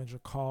my manager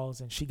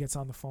calls and she gets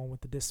on the phone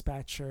with the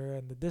dispatcher,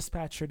 and the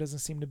dispatcher doesn't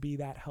seem to be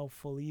that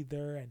helpful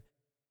either. And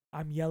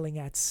I'm yelling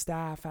at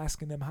staff,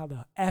 asking them how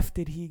the F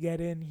did he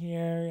get in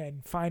here,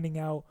 and finding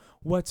out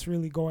what's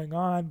really going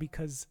on,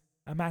 because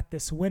I'm at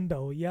this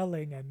window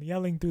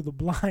yelling through the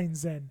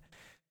blinds, and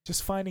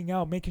just finding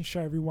out, making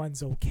sure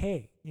everyone's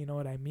okay. You know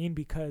what I mean?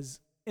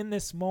 Because in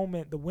this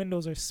moment, the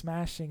windows are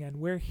smashing and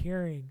we're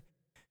hearing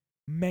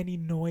many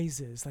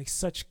noises, like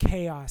such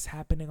chaos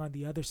happening on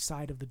the other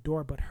side of the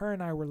door. But her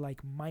and I were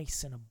like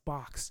mice in a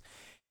box,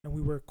 and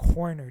we were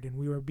cornered, and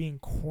we were being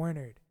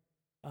cornered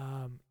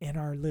in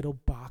our little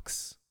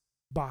boxed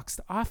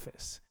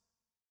office.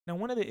 Now,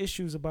 one of the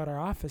issues about our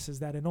office is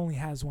that it only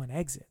has one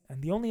exit,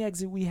 and the only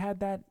exit we had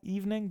that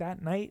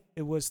night,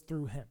 it was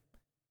through him,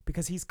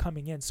 because he's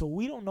coming in. So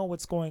we don't know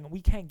what's going on.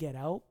 We can't get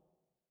out.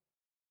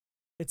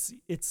 It's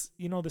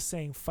you know the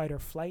saying, fight or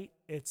flight.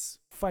 It's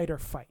fight or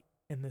fight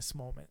in this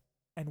moment.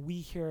 And we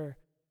hear,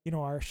 you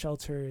know, our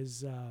shelter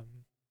is,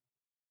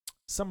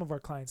 some of our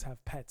clients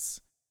have pets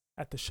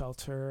at the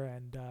shelter,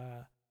 and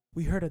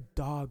we heard a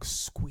dog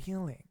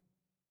squealing,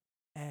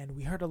 and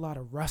we heard a lot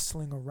of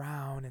rustling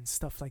around and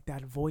stuff like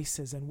that,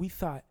 voices, and we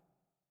thought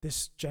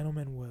this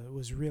gentleman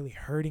was really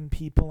hurting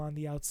people on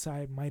the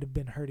outside, might have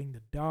been hurting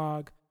the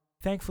dog.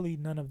 Thankfully,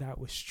 none of that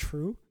was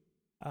true.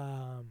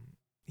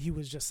 He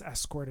was just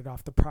escorted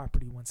off the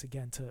property once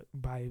again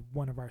by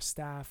one of our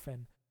staff,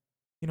 and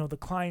you know, the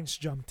clients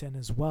jumped in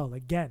as well.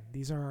 Again,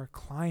 these are our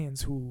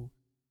clients who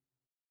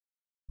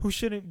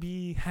shouldn't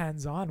be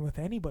hands-on with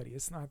anybody.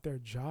 It's not their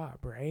job,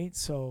 right?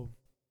 So,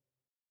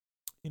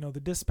 you know, the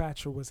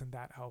dispatcher wasn't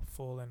that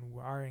helpful, and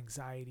our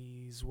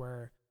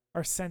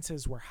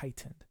senses were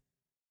heightened.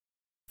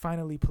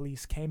 Finally,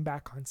 police came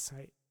back on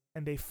site,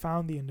 and they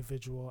found the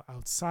individual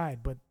outside,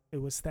 but it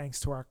was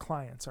thanks to our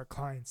clients. Our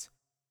clients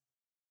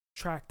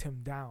tracked him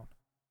down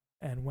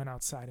and went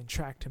outside and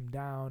tracked him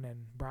down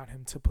and brought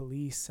him to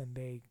police, and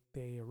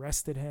they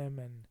arrested him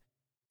and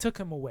took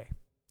him away.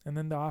 And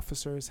then the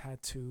officers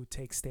had to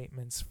take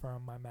statements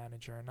from my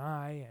manager and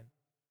I, and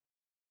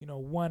you know,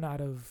 one out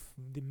of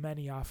the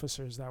many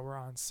officers that were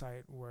on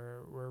site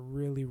were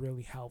really,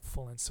 really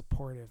helpful and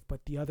supportive.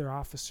 But the other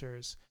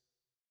officers,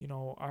 you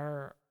know,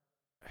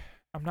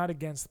 I'm not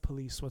against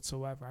police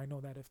whatsoever. I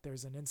know that if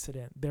there's an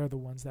incident, they're the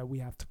ones that we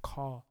have to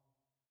call.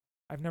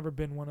 I've never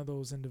been one of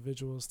those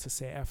individuals to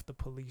say F the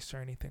police or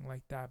anything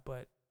like that,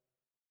 but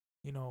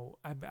you know,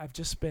 I've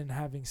just been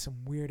having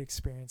some weird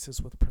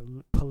experiences with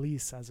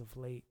police as of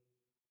late.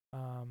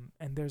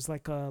 And there's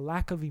like a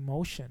lack of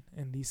emotion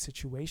in these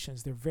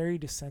situations. They're very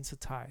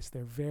desensitized.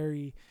 They're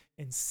very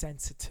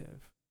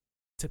insensitive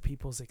to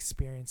people's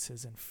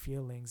experiences and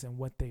feelings and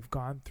what they've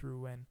gone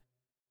through, and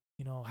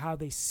you know, how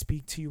they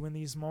speak to you in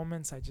these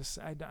moments. I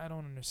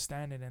don't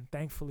understand it. And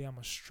thankfully, I'm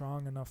a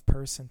strong enough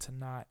person to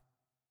not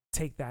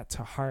take that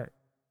to heart.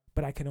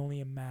 But I can only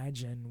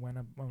imagine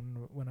when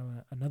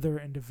another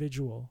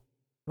individual,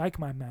 like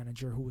my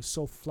manager, who was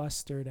so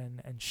flustered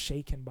and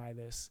shaken by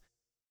this,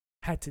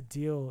 had to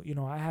deal, you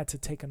know, I had to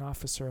take an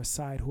officer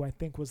aside who I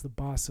think was the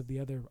boss of the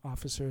other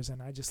officers,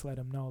 and I just let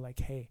him know, like,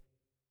 hey,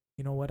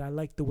 you know what, I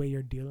like the way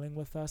you're dealing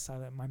with us.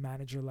 My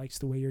manager likes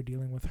the way you're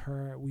dealing with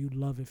her. We would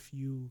love if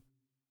you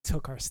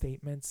took our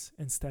statements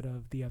instead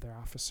of the other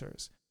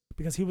officers,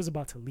 because he was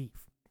about to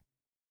leave.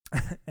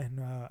 And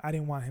I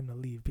didn't want him to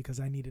leave because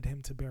I needed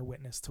him to bear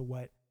witness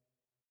to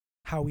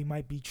how we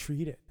might be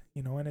treated,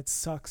 you know. And it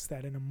sucks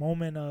that in a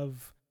moment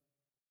of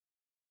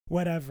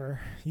whatever,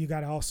 you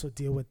got to also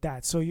deal with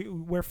that. So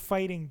we're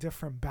fighting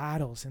different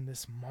battles in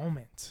this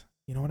moment,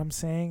 you know what I'm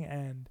saying?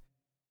 And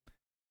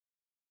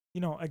you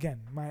know,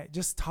 again,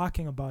 just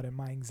talking about it,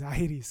 my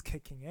anxiety is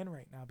kicking in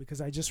right now, because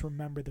I just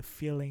remember the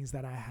feelings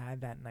that I had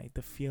that night,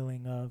 the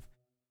feeling of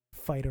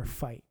fight or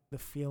fight, the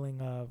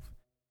feeling of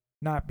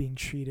not being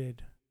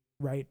treated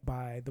right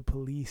by the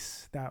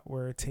police that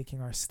were taking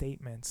our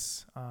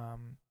statements.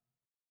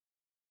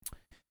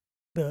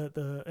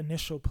 The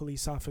initial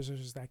police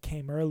officers that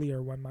came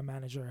earlier when my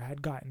manager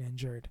had gotten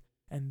injured,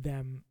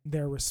 and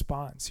their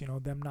response, you know,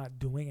 them not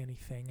doing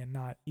anything and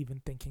not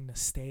even thinking to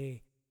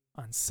stay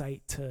on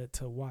site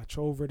to watch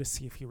over to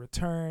see if he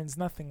returns,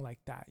 nothing like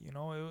that, you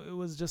know. It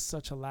was just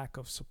such a lack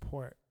of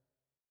support.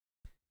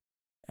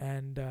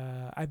 And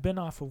I've been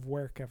off of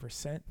work ever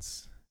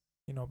since,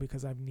 you know,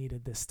 because I've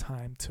needed this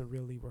time to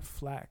really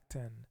reflect.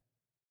 And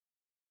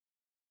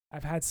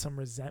I've had some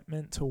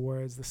resentment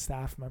towards the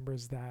staff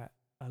members that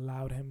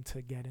allowed him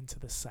to get into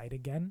the site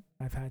again.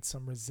 I've had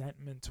some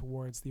resentment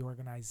towards the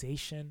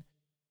organization,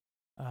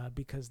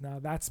 because now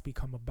that's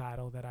become a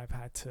battle that I've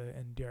had to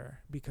endure,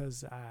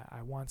 because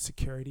I want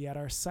security at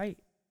our site.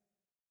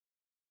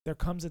 There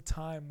comes a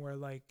time where,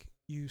 like,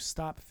 you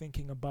stop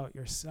thinking about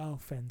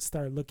yourself and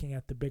start looking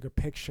at the bigger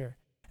picture.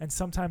 And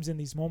sometimes in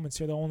these moments,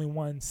 you're the only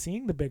one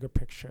seeing the bigger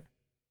picture.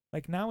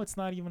 Like now it's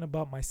not even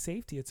about my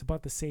safety. It's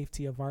about the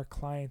safety of our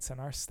clients and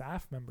our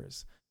staff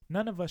members.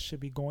 None of us should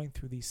be going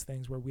through these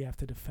things where we have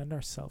to defend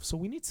ourselves. So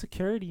we need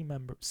security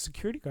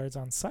guards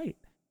on site.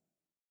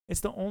 It's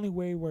the only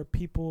way where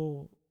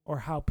people, or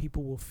how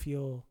people will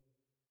feel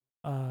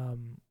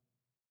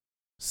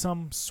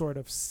some sort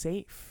of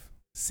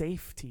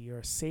safety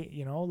or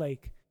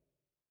like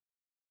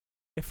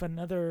if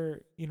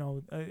another,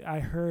 I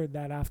heard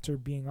that after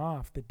being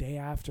off, the day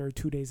after,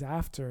 2 days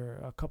after,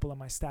 a couple of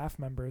my staff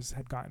members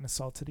had gotten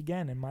assaulted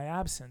again in my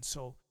absence.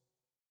 So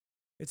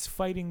it's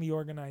fighting the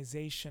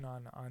organization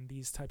on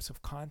these types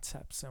of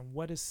concepts. And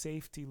what does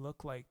safety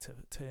look like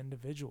to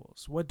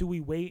individuals? What do we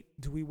wait?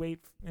 Do we wait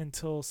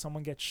until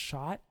someone gets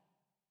shot?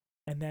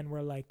 And then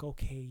we're like,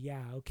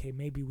 okay,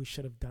 maybe we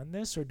should have done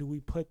this? Or do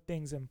we put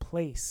things in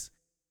place?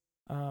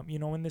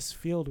 In this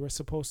field, we're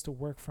supposed to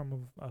work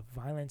from a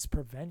violence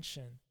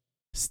prevention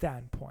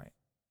standpoint.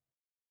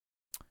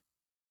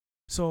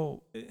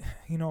 So,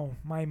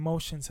 my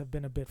emotions have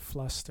been a bit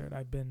flustered.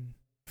 I've been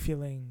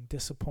feeling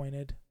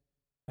disappointed.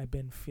 I've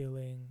been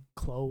feeling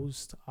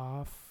closed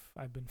off.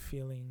 I've been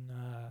feeling,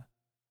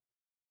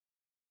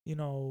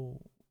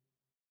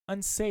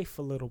 unsafe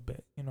a little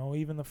bit.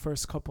 Even the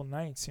first couple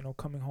nights,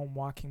 coming home,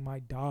 walking my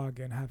dog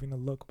and having to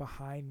look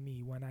behind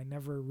me when I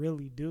never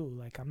really do.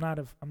 Like I'm not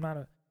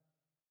a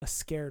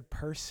scared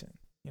person.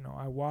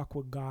 I walk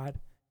with God.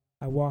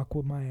 I walk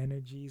with my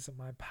energies and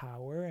my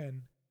power.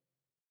 And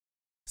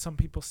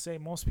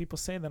most people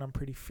say that I'm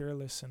pretty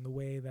fearless in the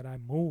way that I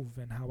move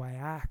and how I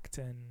act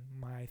and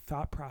my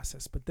thought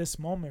process. But this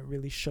moment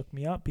really shook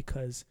me up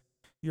because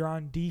you're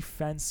on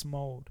defense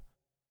mode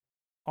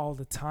all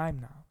the time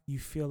now. You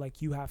feel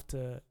like you have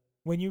to,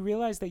 when you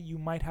realize that you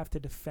might have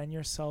to defend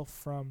yourself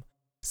from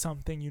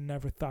something you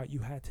never thought you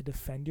had to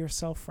defend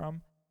yourself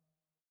from,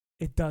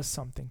 it does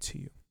something to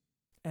you.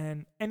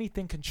 And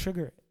anything can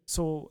trigger it.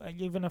 So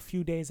even a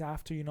few days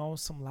after,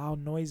 some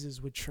loud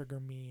noises would trigger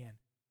me and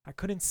I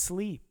couldn't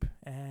sleep.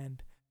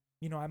 And,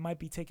 I might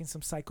be taking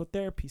some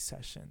psychotherapy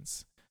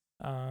sessions.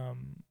 I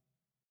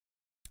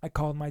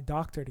called my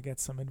doctor to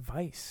get some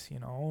advice,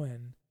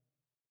 and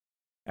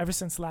ever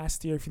since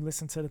last year, if you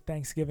listen to the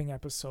Thanksgiving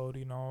episode,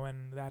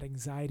 and that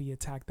anxiety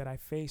attack that I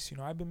face,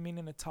 I've been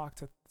meaning to talk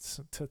to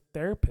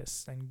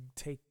therapists and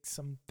take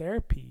some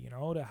therapy,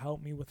 to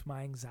help me with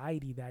my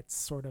anxiety that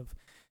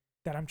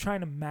I'm trying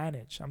to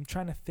manage. I'm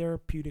trying to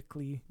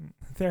therapeutically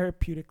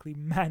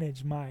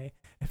manage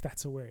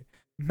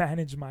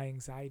manage my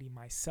anxiety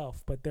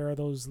myself. But there are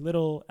those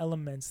little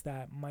elements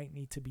that might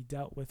need to be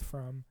dealt with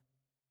from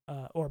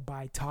or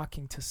by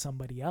talking to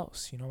somebody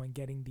else, and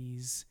getting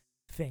these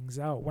things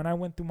out. When I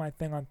went through my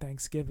thing on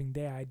Thanksgiving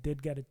Day, I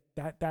did get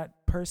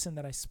that person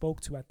that I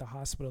spoke to at the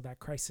hospital, that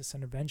crisis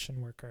intervention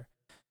worker,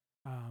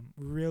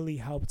 really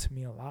helped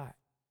me a lot.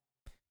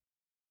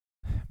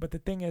 But the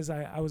thing is,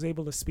 I was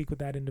able to speak with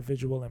that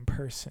individual in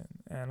person.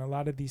 And a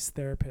lot of these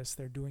therapists,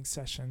 they're doing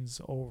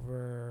sessions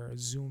over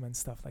Zoom and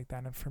stuff like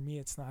that. And for me,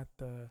 it's not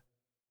the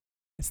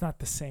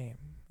same.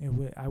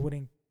 I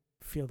wouldn't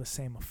feel the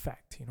same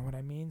effect. You know what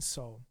I mean?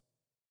 So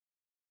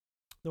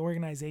the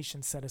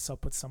organization set us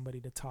up with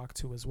somebody to talk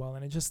to as well.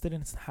 And it just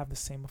didn't have the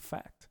same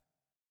effect.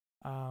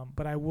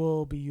 But I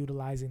will be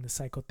utilizing the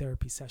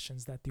psychotherapy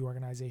sessions that the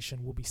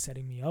organization will be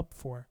setting me up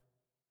for.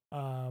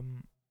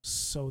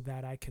 So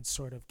that I could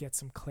sort of get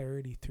some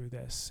clarity through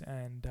this.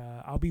 And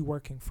I'll be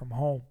working from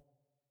home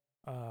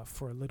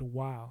for a little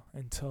while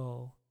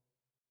until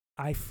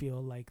I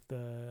feel like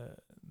the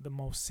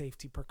most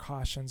safety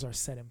precautions are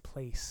set in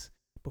place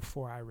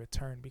before I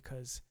return,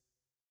 because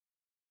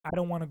I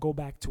don't want to go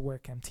back to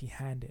work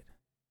empty-handed.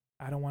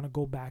 I don't want to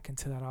go back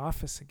into that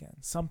office again.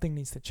 Something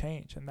needs to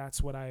change, and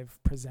that's what I've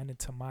presented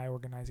to my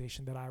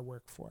organization that I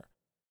work for.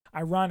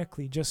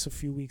 Ironically, just a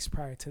few weeks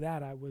prior to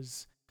that, I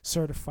was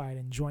certified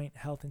in joint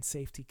health and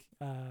safety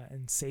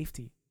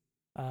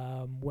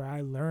where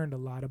I learned a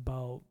lot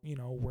about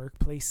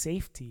workplace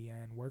safety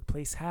and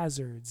workplace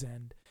hazards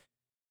and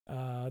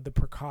the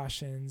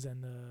precautions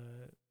and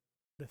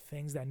the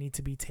things that need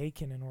to be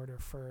taken in order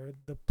for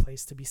the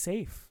place to be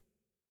safe,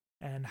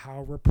 and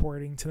how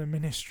reporting to the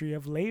Ministry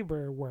of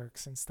Labor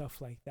works and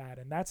stuff like that.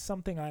 And that's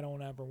something I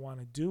don't ever want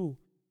to do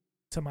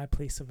to my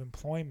place of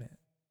employment.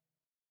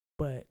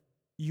 But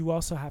you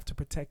also have to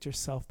protect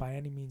yourself by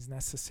any means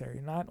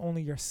necessary. Not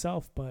only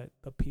yourself, but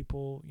the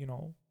people,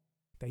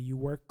 that you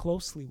work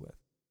closely with.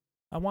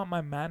 I want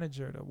my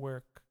manager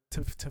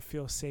to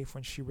feel safe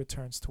when she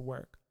returns to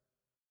work.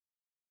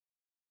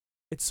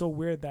 It's so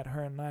weird that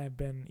her and I have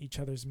been each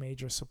other's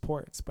major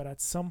supports, but at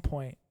some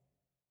point,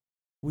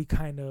 we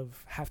kind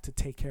of have to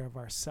take care of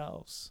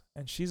ourselves.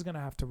 And she's going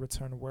to have to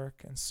return to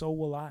work, and so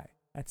will I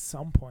at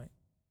some point.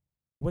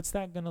 What's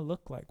that going to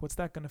look like? What's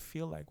that going to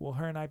feel like? Will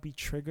her and I be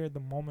triggered the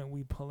moment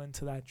we pull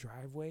into that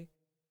driveway,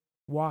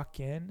 walk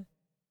in,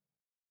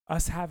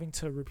 us having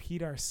to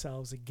repeat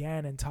ourselves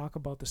again and talk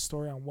about the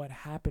story on what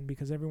happened,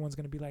 because everyone's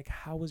going to be like,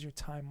 how was your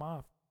time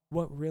off?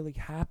 What really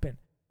happened?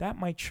 That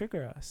might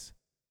trigger us.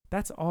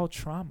 That's all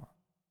trauma.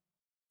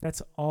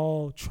 That's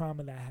all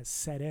trauma that has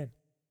set in.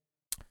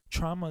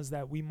 traumas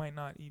that we might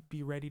not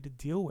be ready to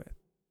deal with.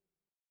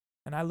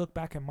 And I look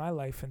back at my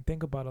life and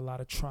think about a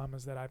lot of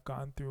traumas that I've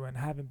gone through and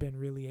haven't been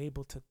really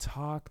able to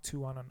talk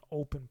to on an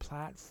open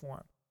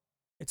platform.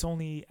 It's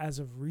only as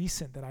of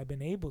recent that I've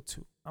been able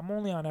to. I'm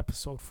only on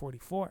episode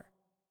 44.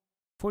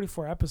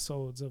 44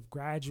 episodes of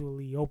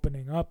gradually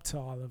opening up to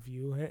all of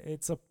you.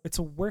 It's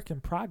a work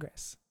in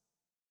progress.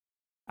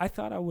 I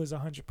thought I was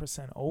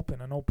 100% open,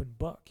 an open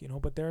book,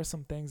 but there are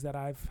some things that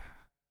I've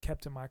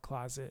kept in my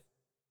closet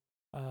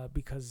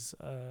because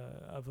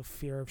of a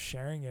fear of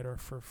sharing it or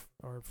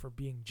for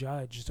being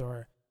judged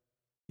or,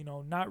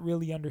 not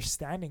really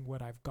understanding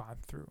what I've gone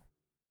through.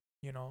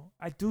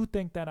 I do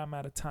think that I'm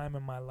at a time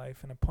in my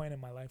life and a point in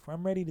my life where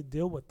I'm ready to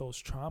deal with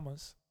those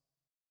traumas,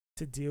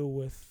 to deal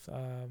with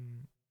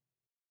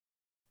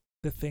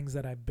the things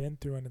that I've been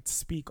through and to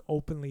speak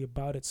openly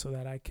about it so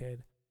that I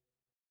could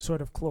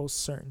sort of close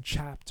certain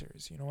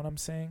chapters. You know what I'm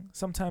saying?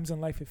 Sometimes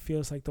in life it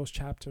feels like those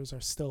chapters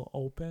are still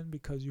open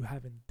because you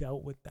haven't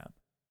dealt with them.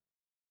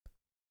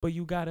 But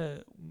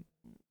you're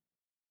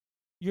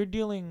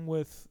dealing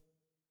with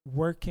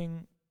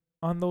working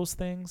on those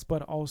things,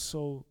 but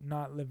also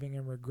not living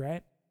in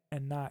regret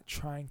and not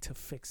trying to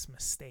fix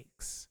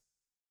mistakes.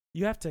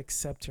 You have to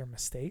accept your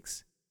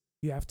mistakes.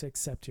 You have to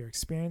accept your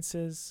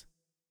experiences.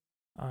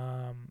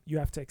 You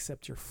have to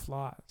accept your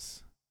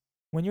flaws.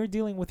 When you're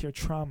dealing with your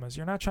traumas,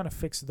 you're not trying to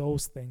fix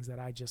those things that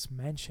I just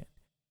mentioned.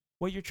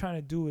 What you're trying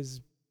to do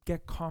is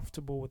get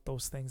comfortable with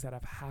those things that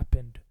have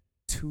happened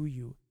to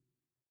you.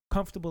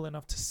 Comfortable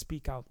enough to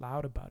speak out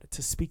loud about it,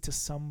 to speak to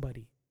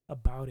somebody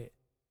about it,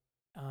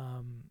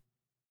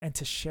 and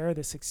to share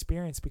this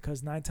experience,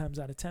 because 9 times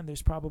out of 10,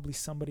 there's probably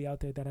somebody out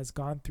there that has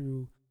gone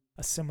through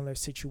a similar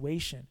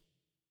situation.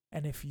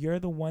 And if you're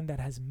the one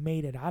that has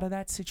made it out of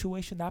that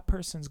situation, that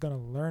person's going to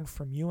learn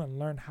from you and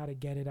learn how to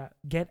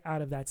get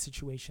out of that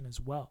situation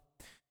as well.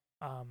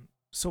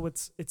 So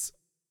it's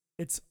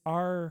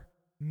our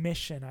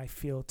mission, I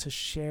feel, to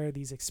share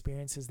these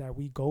experiences that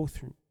we go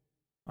through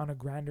on a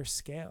grander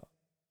scale.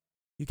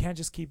 You can't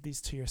just keep these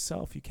to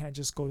yourself. You can't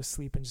just go to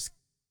sleep and just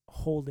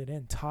hold it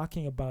in.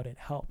 Talking about it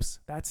helps.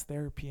 That's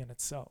therapy in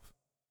itself.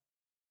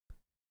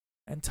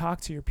 And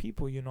talk to your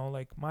people,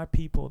 like my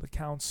people, the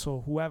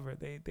council, whoever,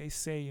 they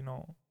say,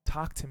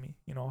 talk to me,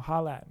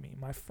 holla at me,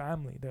 my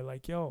family. They're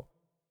like, yo,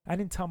 I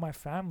didn't tell my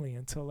family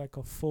until like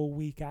a full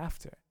week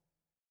after.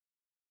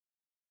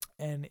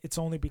 And it's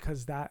only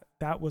because that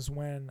was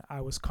when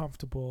I was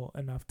comfortable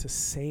enough to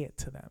say it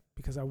to them,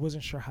 because I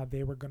wasn't sure how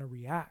they were going to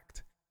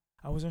react.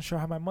 I wasn't sure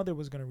how my mother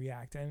was going to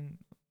react. And,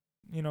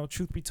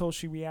 truth be told,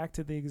 she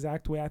reacted the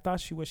exact way I thought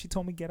she would. She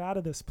told me, get out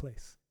of this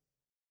place.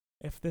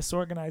 If this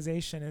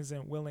organization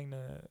isn't willing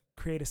to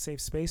create a safe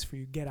space for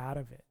you, get out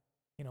of it.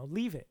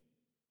 Leave it.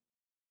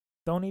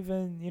 Don't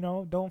even,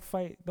 don't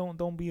fight.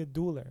 Don't be a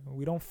dueler.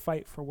 We don't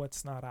fight for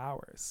what's not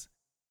ours.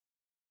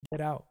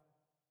 Get out.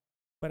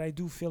 But I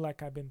do feel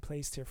like I've been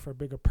placed here for a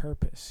bigger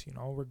purpose,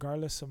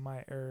 regardless of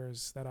my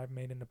errors that I've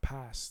made in the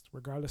past,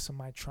 regardless of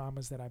my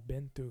traumas that I've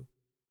been through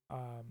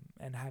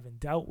and haven't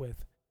dealt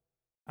with.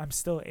 I'm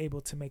still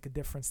able to make a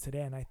difference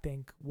today. And I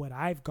think what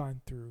I've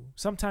gone through,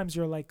 sometimes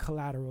you're like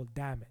collateral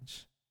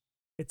damage.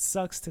 It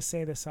sucks to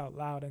say this out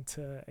loud and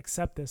to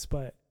accept this,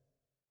 but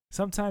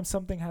sometimes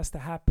something has to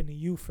happen to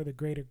you for the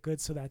greater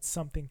good so that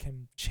something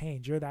can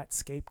change. You're that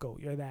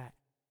scapegoat. You're that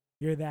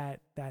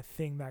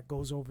thing that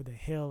goes over the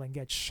hill and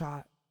gets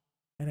shot.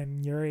 And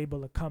then you're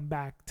able to come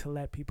back to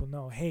let people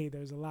know, hey,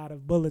 there's a lot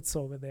of bullets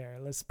over there.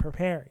 Let's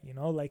prepare,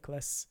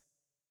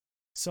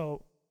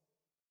 So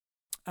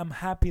I'm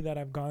happy that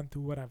I've gone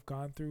through what I've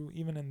gone through,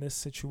 even in this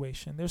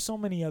situation. There's so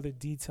many other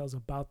details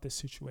about this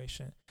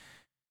situation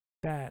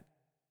that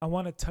I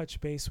want to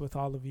touch base with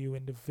all of you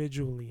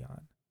individually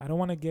on. I don't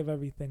want to give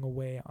everything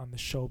away on the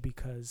show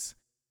because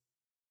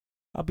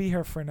I'll be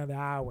here for another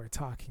hour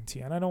talking to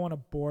you, and I don't want to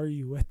bore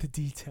you with the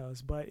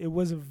details, but it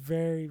was a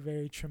very,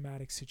 very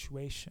traumatic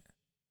situation.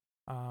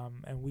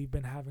 And we've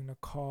been having to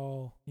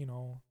call,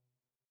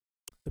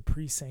 the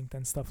precinct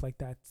and stuff like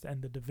that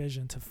and the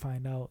division to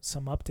find out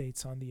some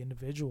updates on the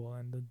individual,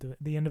 and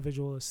the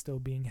individual is still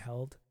being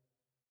held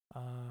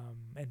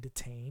and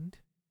detained.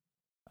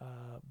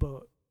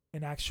 But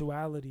in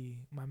actuality,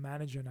 my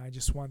manager and I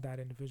just want that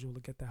individual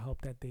to get the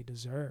help that they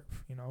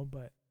deserve,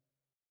 but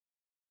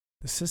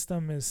the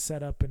system is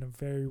set up in a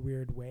very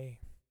weird way.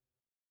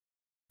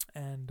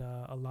 And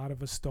a lot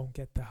of us don't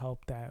get the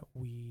help that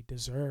we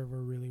deserve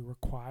or really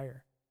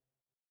require.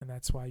 And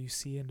that's why you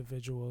see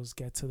individuals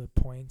get to the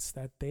points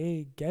that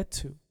they get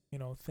to.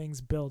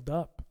 Things build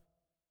up.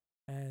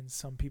 And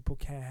some people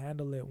can't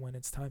handle it when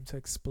it's time to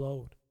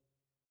explode.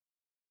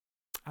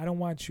 I don't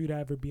want you to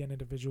ever be an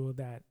individual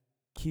that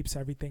keeps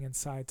everything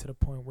inside to the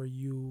point where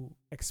you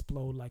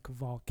explode like a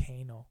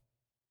volcano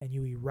and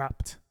you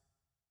erupt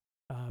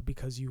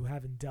because you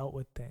haven't dealt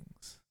with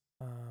things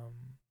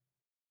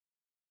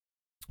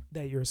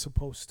that you're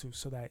supposed to,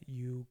 so that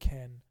you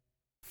can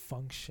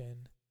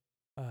function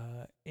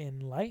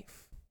in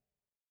life.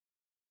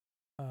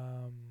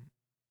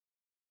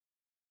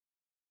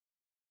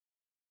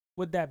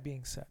 With that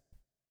being said,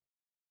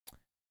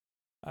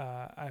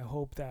 I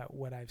hope that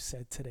what I've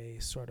said today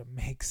sort of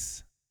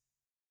makes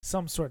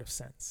some sort of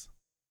sense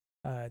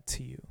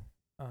to you.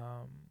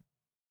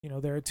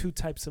 There are two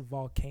types of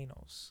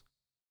volcanoes.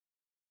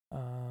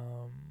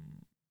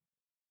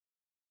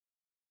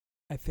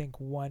 I think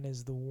one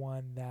is the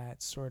one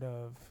that sort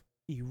of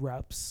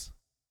erupts,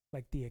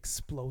 like the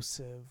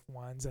explosive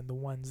ones, and the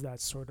ones that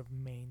sort of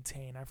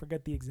maintain. I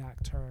forget the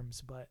exact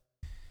terms, but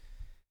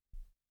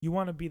you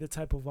want to be the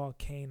type of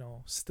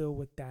volcano still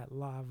with that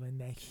lava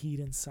and that heat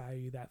inside of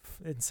you,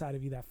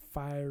 that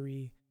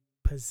fiery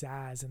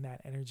pizzazz and that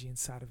energy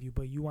inside of you.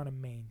 But you want to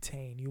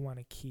maintain. You want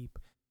to keep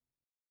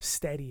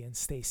steady and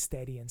stay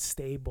steady and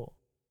stable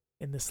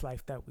in this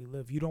life that we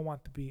live. You don't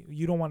want to be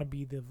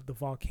the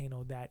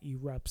volcano that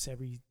erupts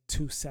every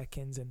 2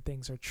 seconds and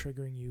things are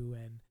triggering you,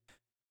 and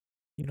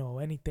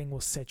anything will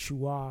set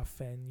you off,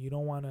 and you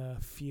don't want to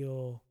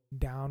feel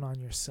down on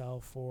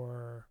yourself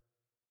or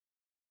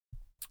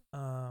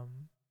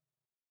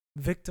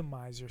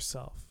victimize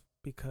yourself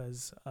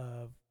because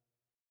of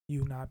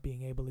you not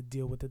being able to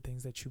deal with the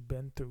things that you've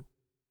been through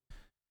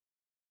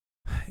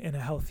in a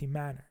healthy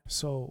manner.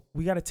 So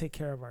we got to take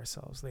care of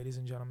ourselves, ladies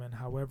and gentlemen.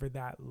 However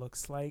that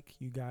looks like,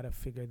 you got to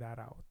figure that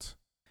out.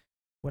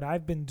 What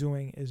I've been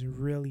doing is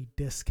really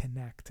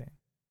disconnecting.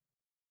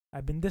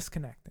 I've been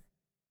disconnecting.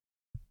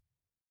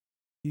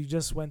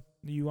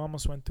 You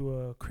almost went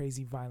through a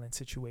crazy violent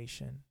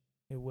situation.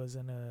 It was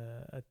an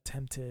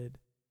attempted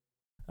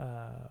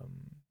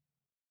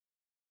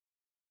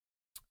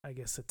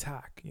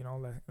attack,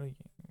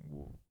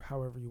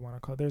 however you want to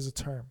call it. There's a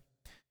term.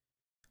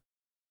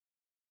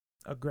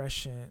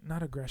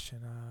 Not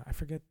aggression. I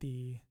forget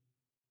the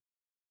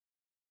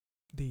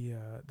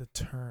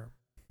term.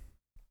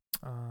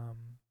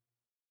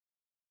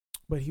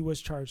 But he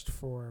was charged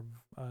for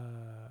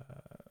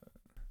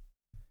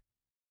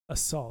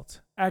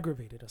assault,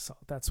 aggravated assault.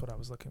 That's what I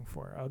was looking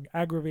for.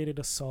 Aggravated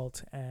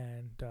assault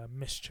and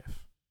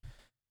mischief.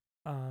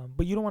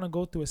 But you don't want to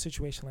go through a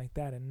situation like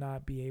that and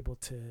not be able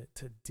to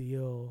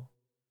deal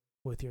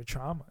with your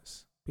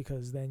traumas,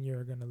 because then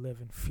you're going to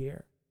live in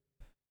fear.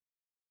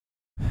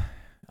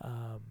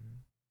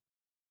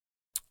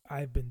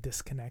 I've been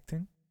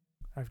disconnecting.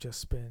 I've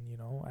just been,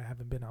 I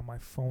haven't been on my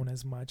phone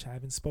as much. I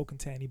haven't spoken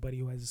to anybody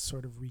who has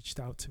sort of reached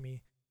out to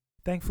me.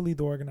 Thankfully,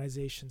 the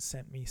organization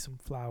sent me some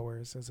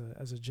flowers as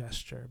a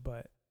gesture,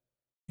 but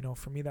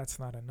for me, that's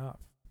not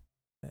enough.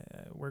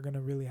 We're going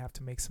to really have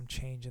to make some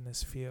change in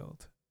this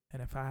field.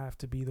 And if I have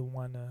to be the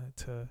one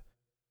to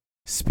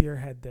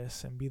spearhead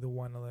this and be the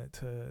one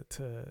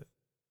to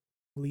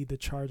lead the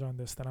charge on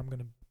this, then I'm going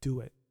to do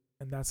it.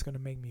 And that's going to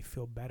make me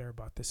feel better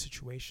about this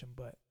situation.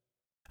 But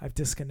I've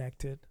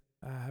disconnected.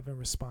 I haven't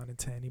responded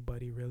to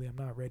anybody, really. I'm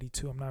not ready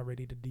to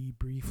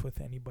debrief with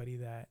anybody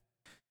that,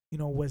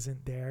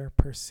 wasn't there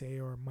per se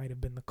or might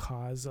have been the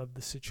cause of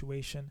the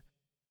situation.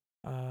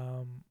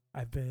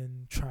 I've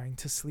been trying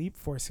to sleep,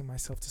 forcing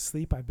myself to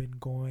sleep. I've been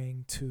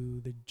going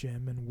to the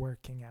gym and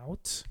working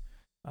out.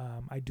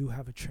 I do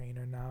have a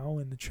trainer now,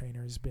 and the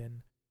trainer has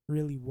been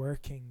really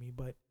working me.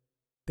 But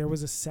there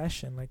was a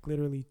session, like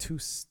literally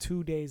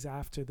two days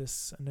after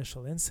this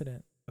initial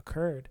incident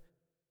occurred,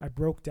 I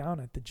broke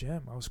down at the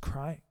gym. I was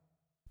crying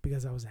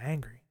because I was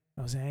angry.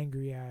 I was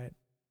angry at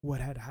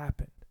what had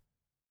happened.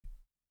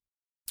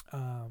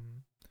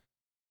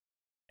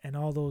 And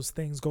all those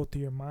things go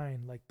through your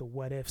mind, like the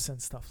what ifs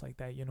and stuff like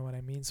that. You know what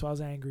I mean? So I was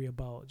angry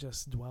about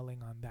just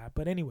dwelling on that.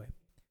 But anyway,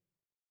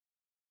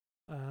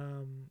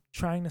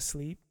 trying to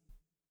sleep,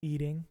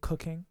 eating,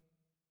 cooking,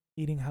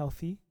 eating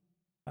healthy,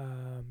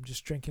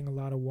 just drinking a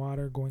lot of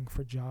water, going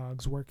for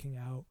jogs, working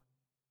out,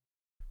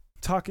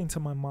 talking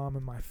to my mom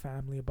and my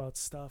family about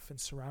stuff and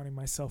surrounding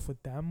myself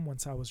with them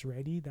once I was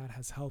ready. That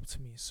has helped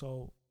me.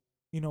 So,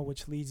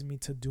 which leads me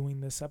to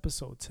doing this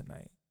episode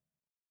tonight.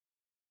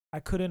 I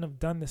couldn't have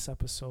done this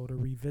episode or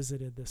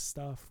revisited this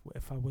stuff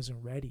if I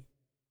wasn't ready.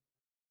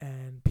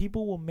 And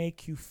people will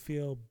make you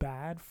feel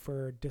bad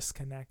for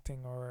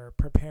disconnecting or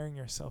preparing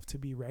yourself to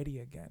be ready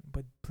again.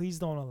 But please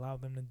don't allow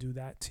them to do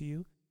that to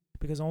you,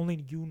 because only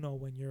you know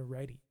when you're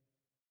ready.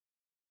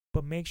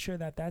 But make sure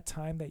that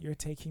time that you're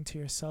taking to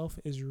yourself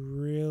is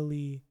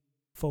really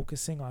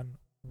focusing on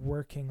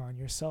working on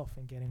yourself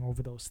and getting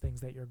over those things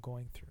that you're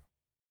going through.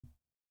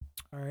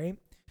 All right?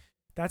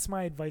 That's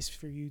my advice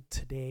for you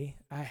today.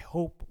 I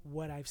hope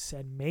what I've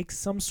said makes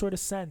some sort of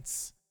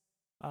sense.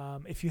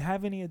 If you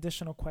have any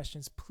additional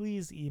questions,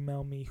 please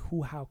email me,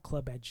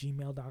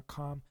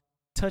 whohowclub@gmail.com.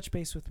 Touch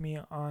base with me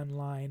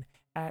online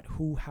at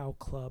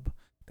whohowclub.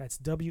 That's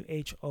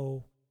WHOHOWCLUB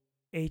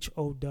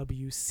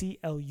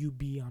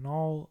on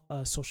all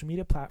social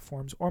media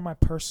platforms, or my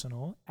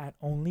personal at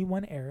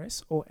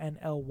only1aris,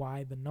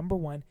 ONLY, the number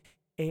 1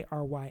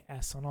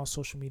 ARYS on all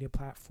social media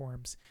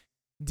platforms.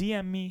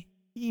 DM me,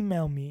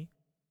 email me.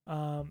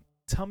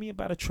 Tell me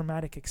about a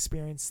traumatic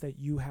experience that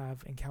you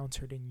have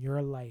encountered in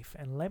your life,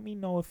 and let me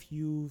know if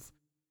you've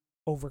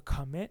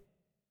overcome it.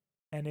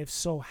 And if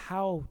so,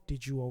 how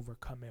did you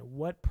overcome it?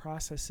 What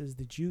processes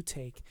did you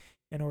take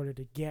in order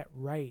to get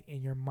right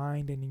in your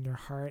mind and in your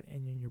heart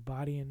and in your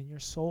body and in your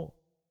soul,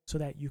 so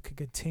that you could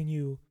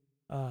continue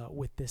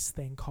with this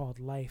thing called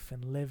life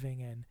and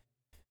living and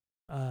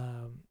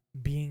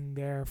being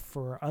there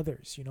for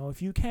others. You know,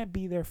 if you can't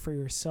be there for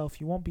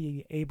yourself, you won't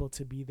be able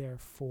to be there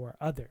for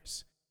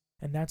others.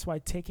 And that's why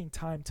taking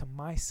time to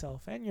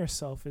myself and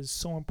yourself is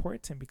so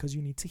important, because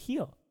you need to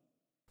heal.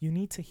 You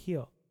need to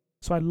heal.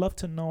 So I'd love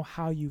to know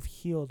how you've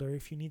healed, or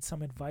if you need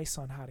some advice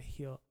on how to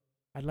heal.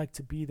 I'd like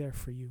to be there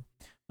for you.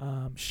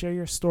 Share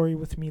your story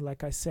with me.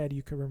 Like I said,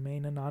 you can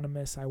remain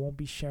anonymous. I won't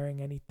be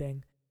sharing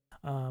anything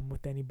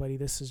with anybody.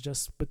 This is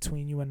just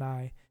between you and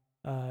I.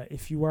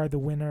 If you are the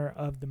winner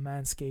of the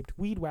Manscaped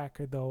Weed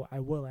Whacker, though, I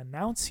will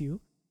announce you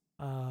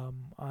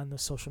on the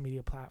social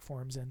media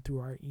platforms and through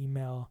our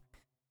email,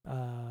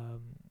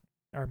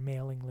 our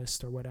mailing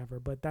list or whatever.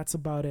 But that's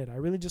about it. I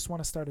really just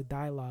want to start a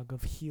dialogue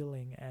of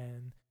healing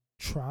and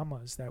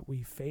traumas that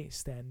we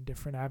faced and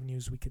different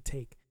avenues we could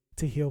take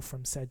to heal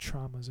from said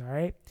traumas. All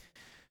right.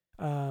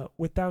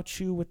 Without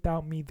you,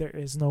 without me, there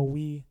is no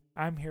we.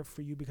 I'm here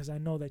for you because I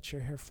know that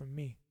you're here for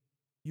me.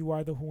 You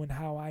are the who and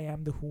how. I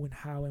am the who and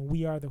how, and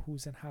we are the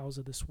who's and hows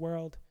of this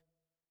world.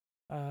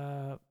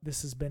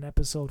 This has been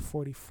episode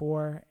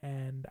 44,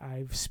 and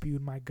I've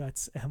spewed my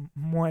guts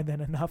more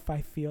than enough,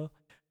 I feel.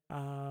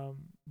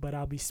 But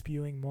I'll be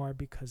spewing more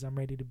because I'm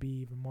ready to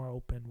be even more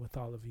open with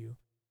all of you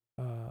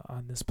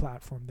on this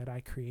platform that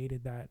I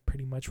created that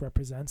pretty much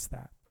represents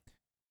that.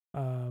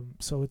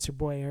 So it's your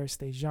boy Eris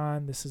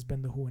Dejan. This has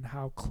been the Who and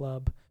How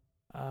Club.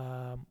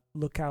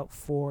 Look out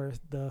for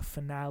the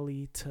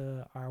finale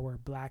to our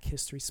Black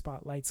History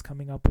Spotlights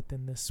coming up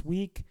within this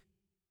week.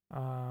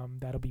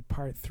 That'll be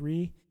part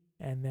 3.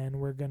 And then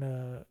we're going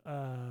to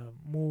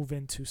move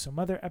into some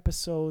other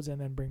episodes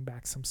and then bring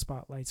back some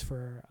spotlights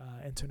for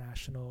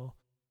International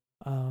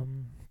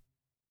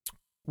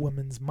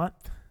Women's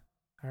Month.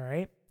 All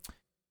right.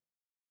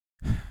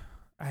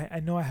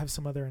 I know I have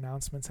some other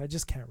announcements. I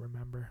just can't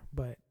remember.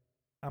 But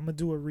I'm going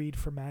to do a read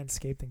for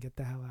Manscaped and get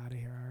the hell out of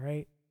here. All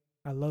right.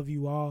 I love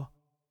you all.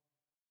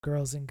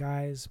 Girls and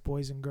guys,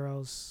 boys and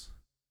girls.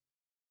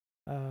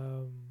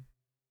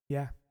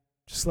 Yeah.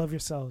 Just love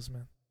yourselves,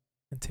 man.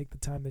 And take the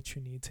time that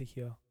you need to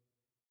heal.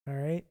 All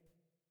right?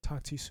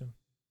 Talk to you soon.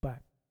 Bye.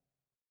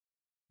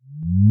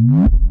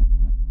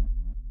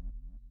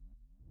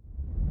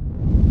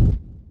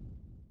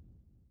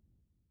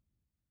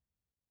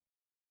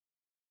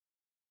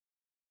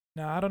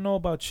 Now, I don't know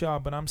about y'all,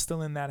 but I'm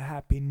still in that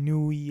Happy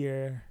New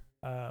Year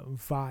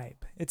vibe.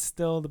 It's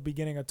still the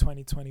beginning of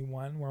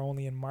 2021. We're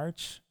only in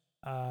March.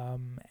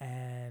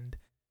 And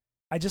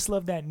I just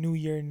love that New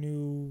Year,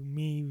 new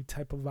me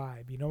type of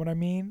vibe. You know what I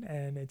mean?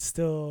 And it's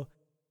still...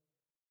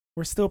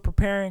 We're still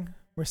preparing.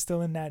 We're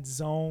still in that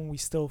zone. We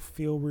still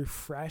feel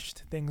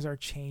refreshed. Things are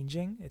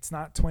changing. It's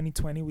not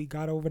 2020. We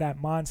got over that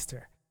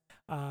monster.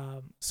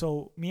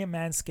 So me and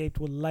Manscaped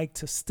would like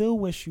to still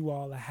wish you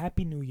all a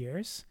Happy New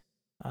Year's.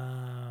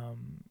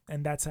 And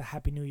that's a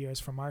Happy New Year's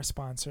from our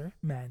sponsor,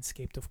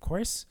 Manscaped, of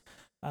course.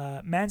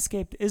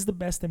 Manscaped is the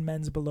best in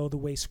men's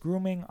below-the-waist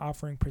grooming,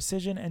 offering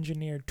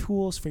precision-engineered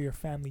tools for your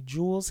family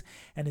jewels,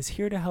 and is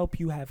here to help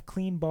you have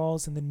clean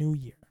balls in the new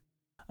year.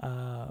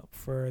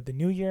 For the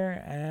new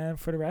year and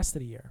for the rest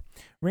of the year.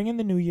 Ring in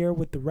the new year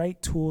with the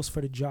right tools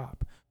for the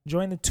job.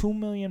 Join the 2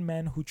 million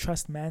men who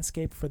trust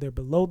Manscaped for their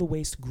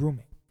below-the-waist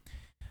grooming.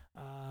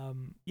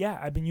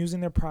 I've been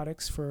using their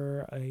products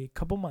for a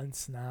couple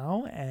months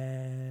now,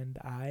 and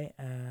I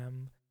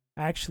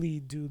actually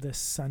do the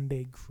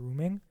Sunday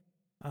grooming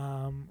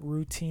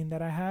routine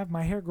that I have.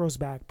 My hair grows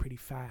back pretty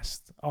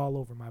fast all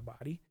over my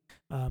body.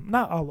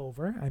 Not all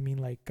over. I mean,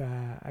 like,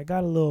 I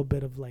got a little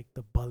bit of like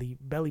the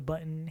belly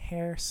button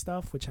hair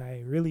stuff, which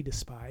I really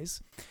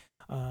despise.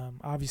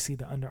 Obviously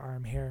the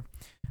underarm hair.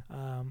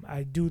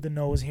 I do the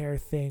nose hair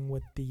thing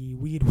with the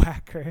weed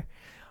whacker.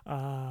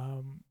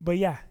 But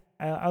yeah,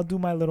 I'll do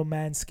my little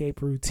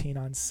Manscaped routine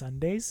on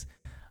Sundays.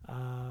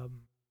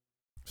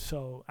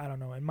 So I don't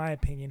know. In my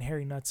opinion,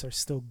 hairy nuts are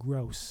still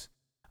gross.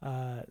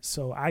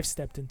 So I've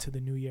stepped into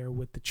the new year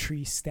with the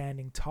tree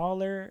standing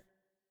taller.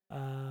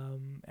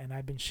 And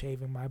I've been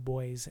shaving my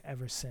boys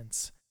ever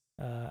since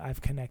I've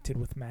connected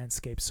with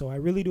Manscaped. So I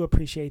really do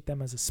appreciate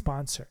them as a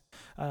sponsor.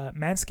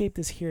 Manscaped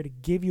is here to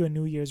give you a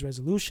New Year's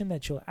resolution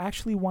that you'll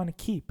actually want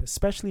to keep,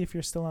 especially if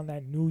you're still on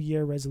that New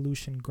Year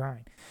resolution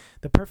grind.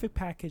 The Perfect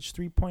Package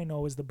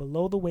 3.0 is the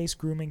below-the-waist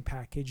grooming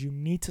package you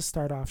need to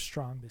start off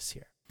strong this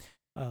year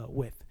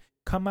with.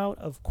 Come out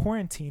of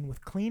quarantine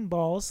with clean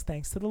balls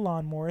thanks to the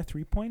Lawnmower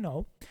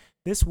 3.0.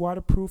 This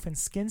waterproof and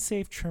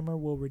skin-safe trimmer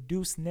will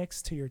reduce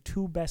nicks to your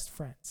 2 best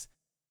friends.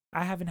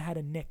 I haven't had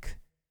a nick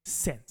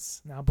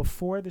since. Now,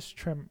 before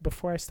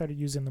I started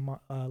using the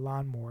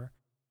lawnmower,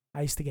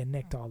 I used to get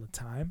nicked all the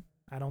time.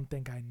 I don't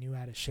think I knew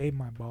how to shave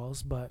my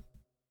balls, but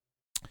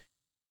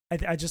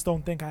I just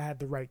don't think I had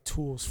the right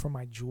tools for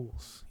my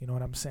jewels. You know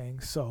what I'm saying?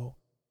 So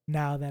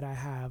now that I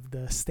have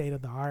the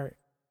state-of-the-art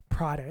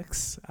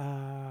products,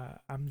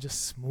 I'm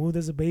just smooth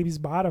as a baby's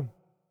bottom.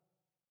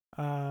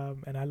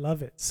 And I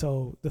love it.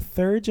 So the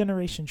 3rd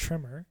generation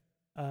trimmer,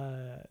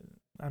 and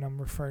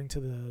I'm referring to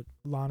the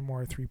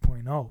Lawnmower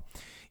 3.0,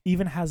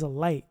 even has a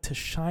light to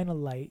shine a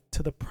light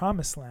to the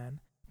promised land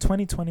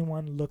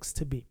 2021 looks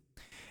to be.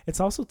 It's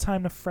also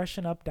time to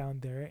freshen up down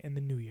there in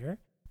the new year.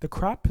 The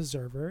Crop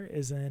Preserver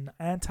is an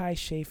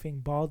anti-chafing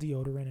ball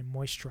deodorant and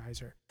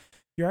moisturizer.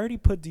 You already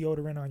put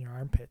deodorant on your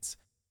armpits.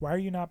 Why are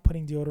you not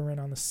putting deodorant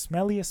on the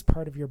smelliest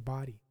part of your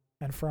body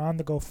and for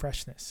on-the-go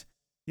freshness?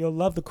 You'll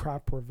love the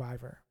Crop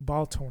Reviver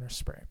ball toner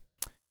spray.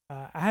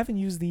 I haven't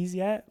used these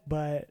yet,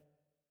 but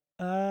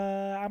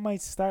I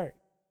might start,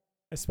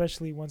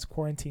 especially once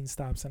quarantine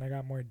stops and I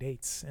got more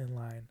dates in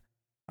line.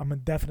 I'm going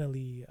to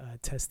definitely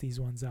test these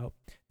ones out.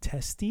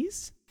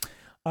 Testes?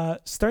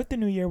 Start the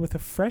new year with a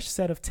fresh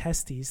set of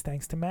testes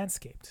thanks to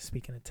Manscaped.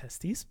 Speaking of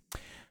testes,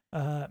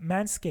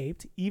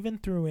 Manscaped even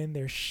threw in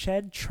their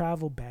Shed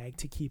travel bag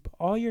to keep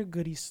all your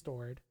goodies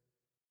stored.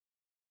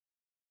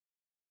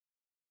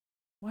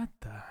 What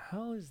the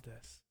hell is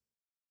this?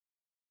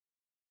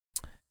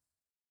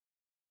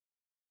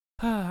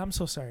 I'm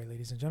so sorry,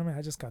 ladies and gentlemen.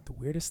 I just got the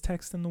weirdest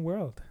text in the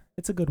world.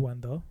 It's a good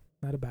one, though.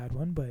 Not a bad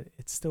one, but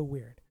it's still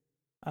weird.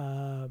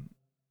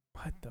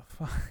 What the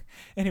fuck?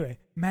 Anyway,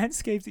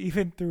 Manscaped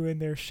even threw in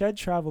their Shed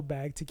travel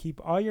bag to keep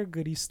all your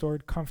goodies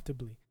stored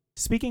comfortably.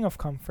 Speaking of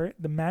comfort,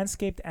 the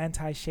Manscaped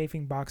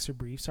anti-chafing boxer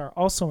briefs are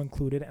also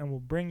included and will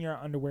bring your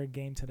underwear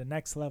game to the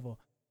next level.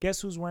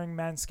 Guess who's wearing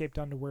Manscaped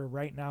underwear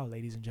right now,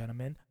 ladies and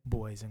gentlemen,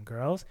 boys and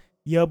girls?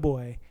 Your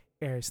boy,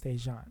 Aris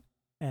Dejan.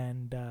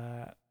 And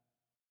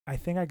I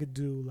think I could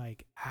do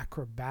like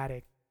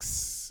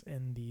acrobatics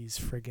in these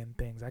friggin'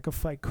 things. I could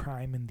fight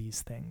crime in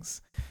these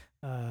things.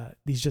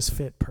 These just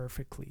fit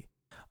perfectly.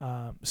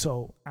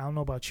 So I don't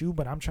know about you,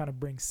 but I'm trying to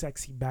bring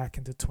sexy back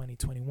into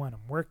 2021.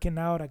 I'm working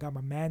out. I got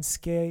my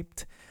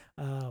Manscaped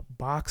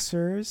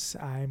boxers.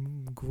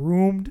 I'm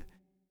groomed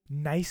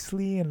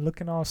nicely and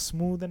looking all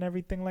smooth and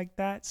everything like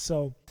that.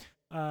 So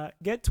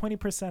get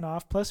 20%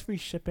 off plus free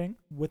shipping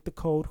with the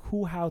code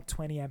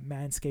WHOHOW20 at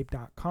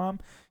manscaped.com.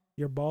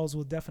 Your balls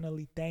will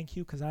definitely thank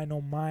you because I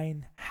know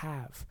mine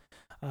have.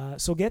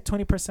 So get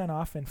 20%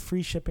 off and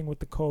free shipping with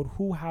the code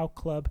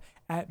WHOHOWCLUB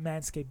at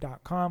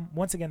manscaped.com.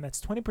 Once again,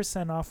 that's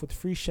 20% off with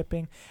free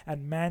shipping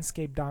at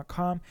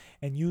manscaped.com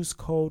and use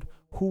code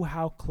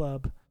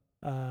WHOHOWCLUB.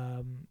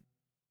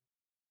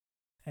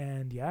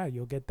 And yeah,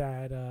 you'll get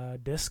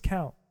that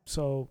discount.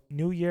 So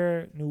new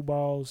year, new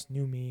balls,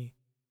 new me,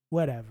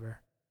 whatever.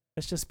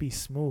 Let's just be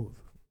smooth,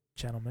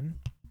 gentlemen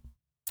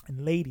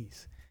and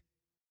ladies.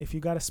 If you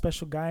got a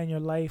special guy in your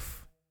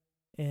life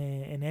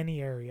in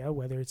any area,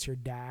 whether it's your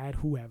dad,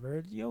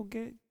 whoever,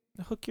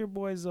 hook your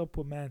boys up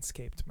with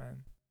Manscaped,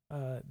 man.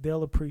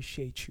 They'll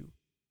appreciate you.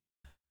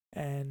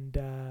 And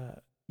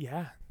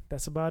yeah,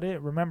 that's about it.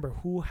 Remember,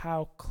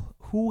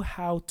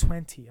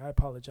 WHOHOW20. I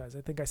apologize.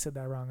 I think I said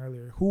that wrong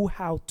earlier.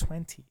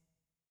 WHOHOW20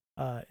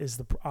 is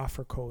the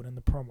offer code and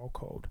the promo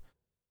code.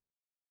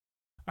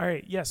 All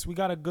right, yes, we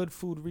got a Good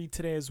Food read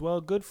today as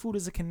well. Good Food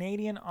is a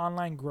Canadian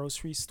online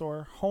grocery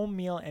store, home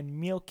meal, and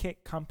meal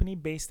kit company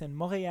based in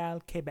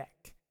Montreal,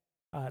 Quebec.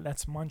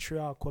 That's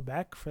Montreal,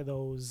 Quebec for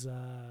those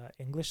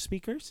English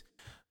speakers.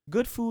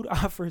 Good Food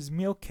offers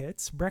meal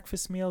kits,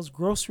 breakfast meals,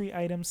 grocery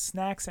items,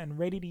 snacks, and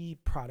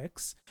ready-to-eat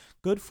products.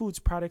 Good Food's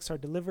products are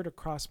delivered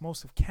across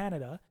most of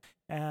Canada,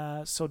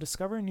 so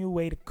discover a new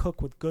way to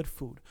cook with Good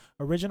Food.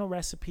 Original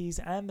recipes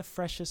and the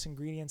freshest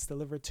ingredients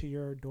delivered to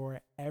your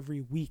door every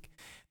week.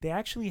 They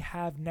actually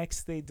have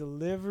next-day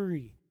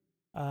delivery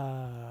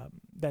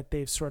that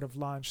they've sort of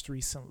launched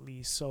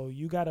recently, so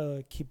you got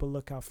to keep a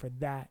lookout for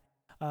that.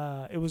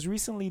 It was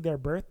recently their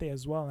birthday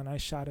as well, and I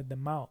shouted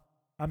them out.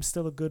 I'm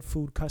still a Good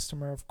Food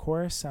customer, of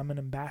course. I'm an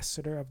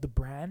ambassador of the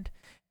brand,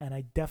 and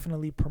I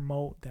definitely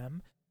promote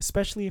them,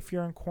 especially if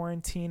you're in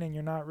quarantine and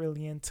you're not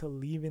really into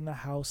leaving the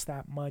house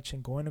that much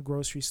and going to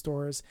grocery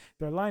stores.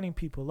 They're lining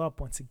people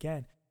up once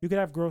again. You could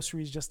have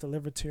groceries just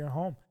delivered to your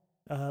home,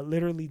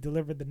 literally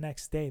delivered the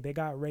next day. They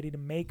got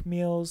ready-to-make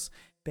meals.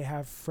 They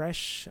have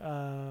fresh,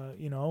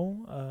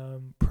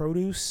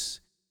 produce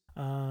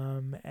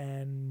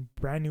and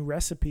brand new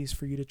recipes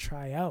for you to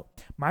try out.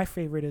 My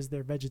favorite is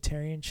their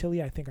vegetarian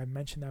chili. I think I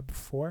mentioned that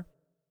before.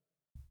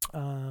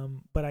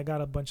 But I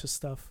got a bunch of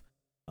stuff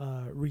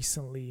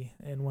recently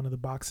in one of the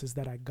boxes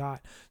that I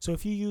got. So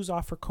if you use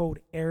offer code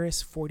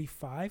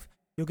ARIS45,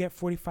 you'll get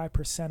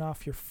 45%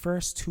 off your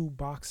first 2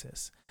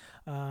 boxes.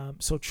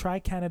 So try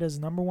Canada's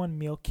 #1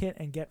 meal kit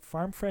and get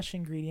farm fresh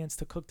ingredients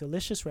to cook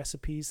delicious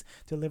recipes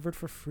delivered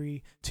for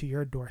free to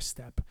your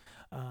doorstep.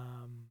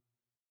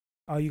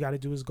 All you got to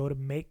do is go to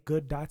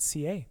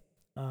makegood.ca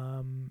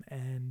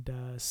and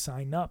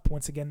sign up.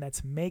 Once again,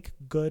 that's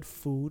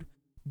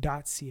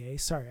makegoodfood.ca.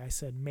 Sorry, I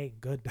said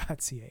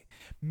makegood.ca.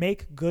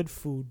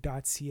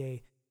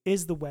 Makegoodfood.ca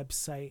is the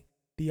website.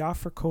 The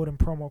offer code and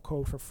promo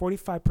code for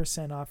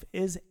 45% off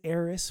is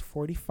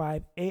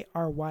ARIS45,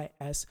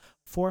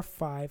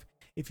 ARYS45.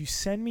 If you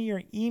send me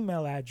your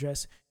email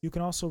address, you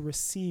can also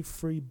receive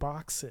free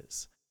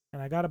boxes.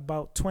 And I got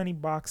about 20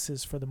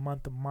 boxes for the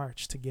month of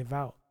March to give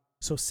out.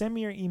 So send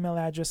me your email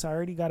address. I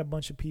already got a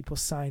bunch of people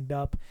signed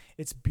up.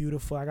 It's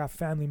beautiful. I got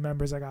family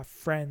members. I got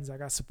friends. I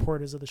got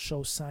supporters of the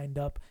show signed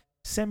up.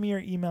 Send me your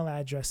email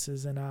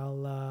addresses and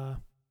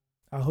I'll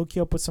hook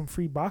you up with some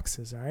free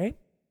boxes. All right.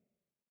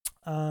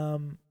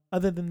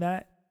 Other than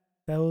that,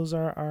 those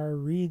are our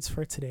reads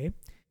for today.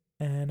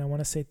 And I want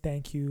to say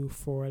thank you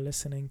for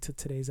listening to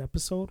today's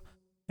episode.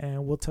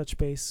 And we'll touch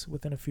base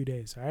within a few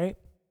days. All right?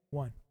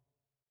 1.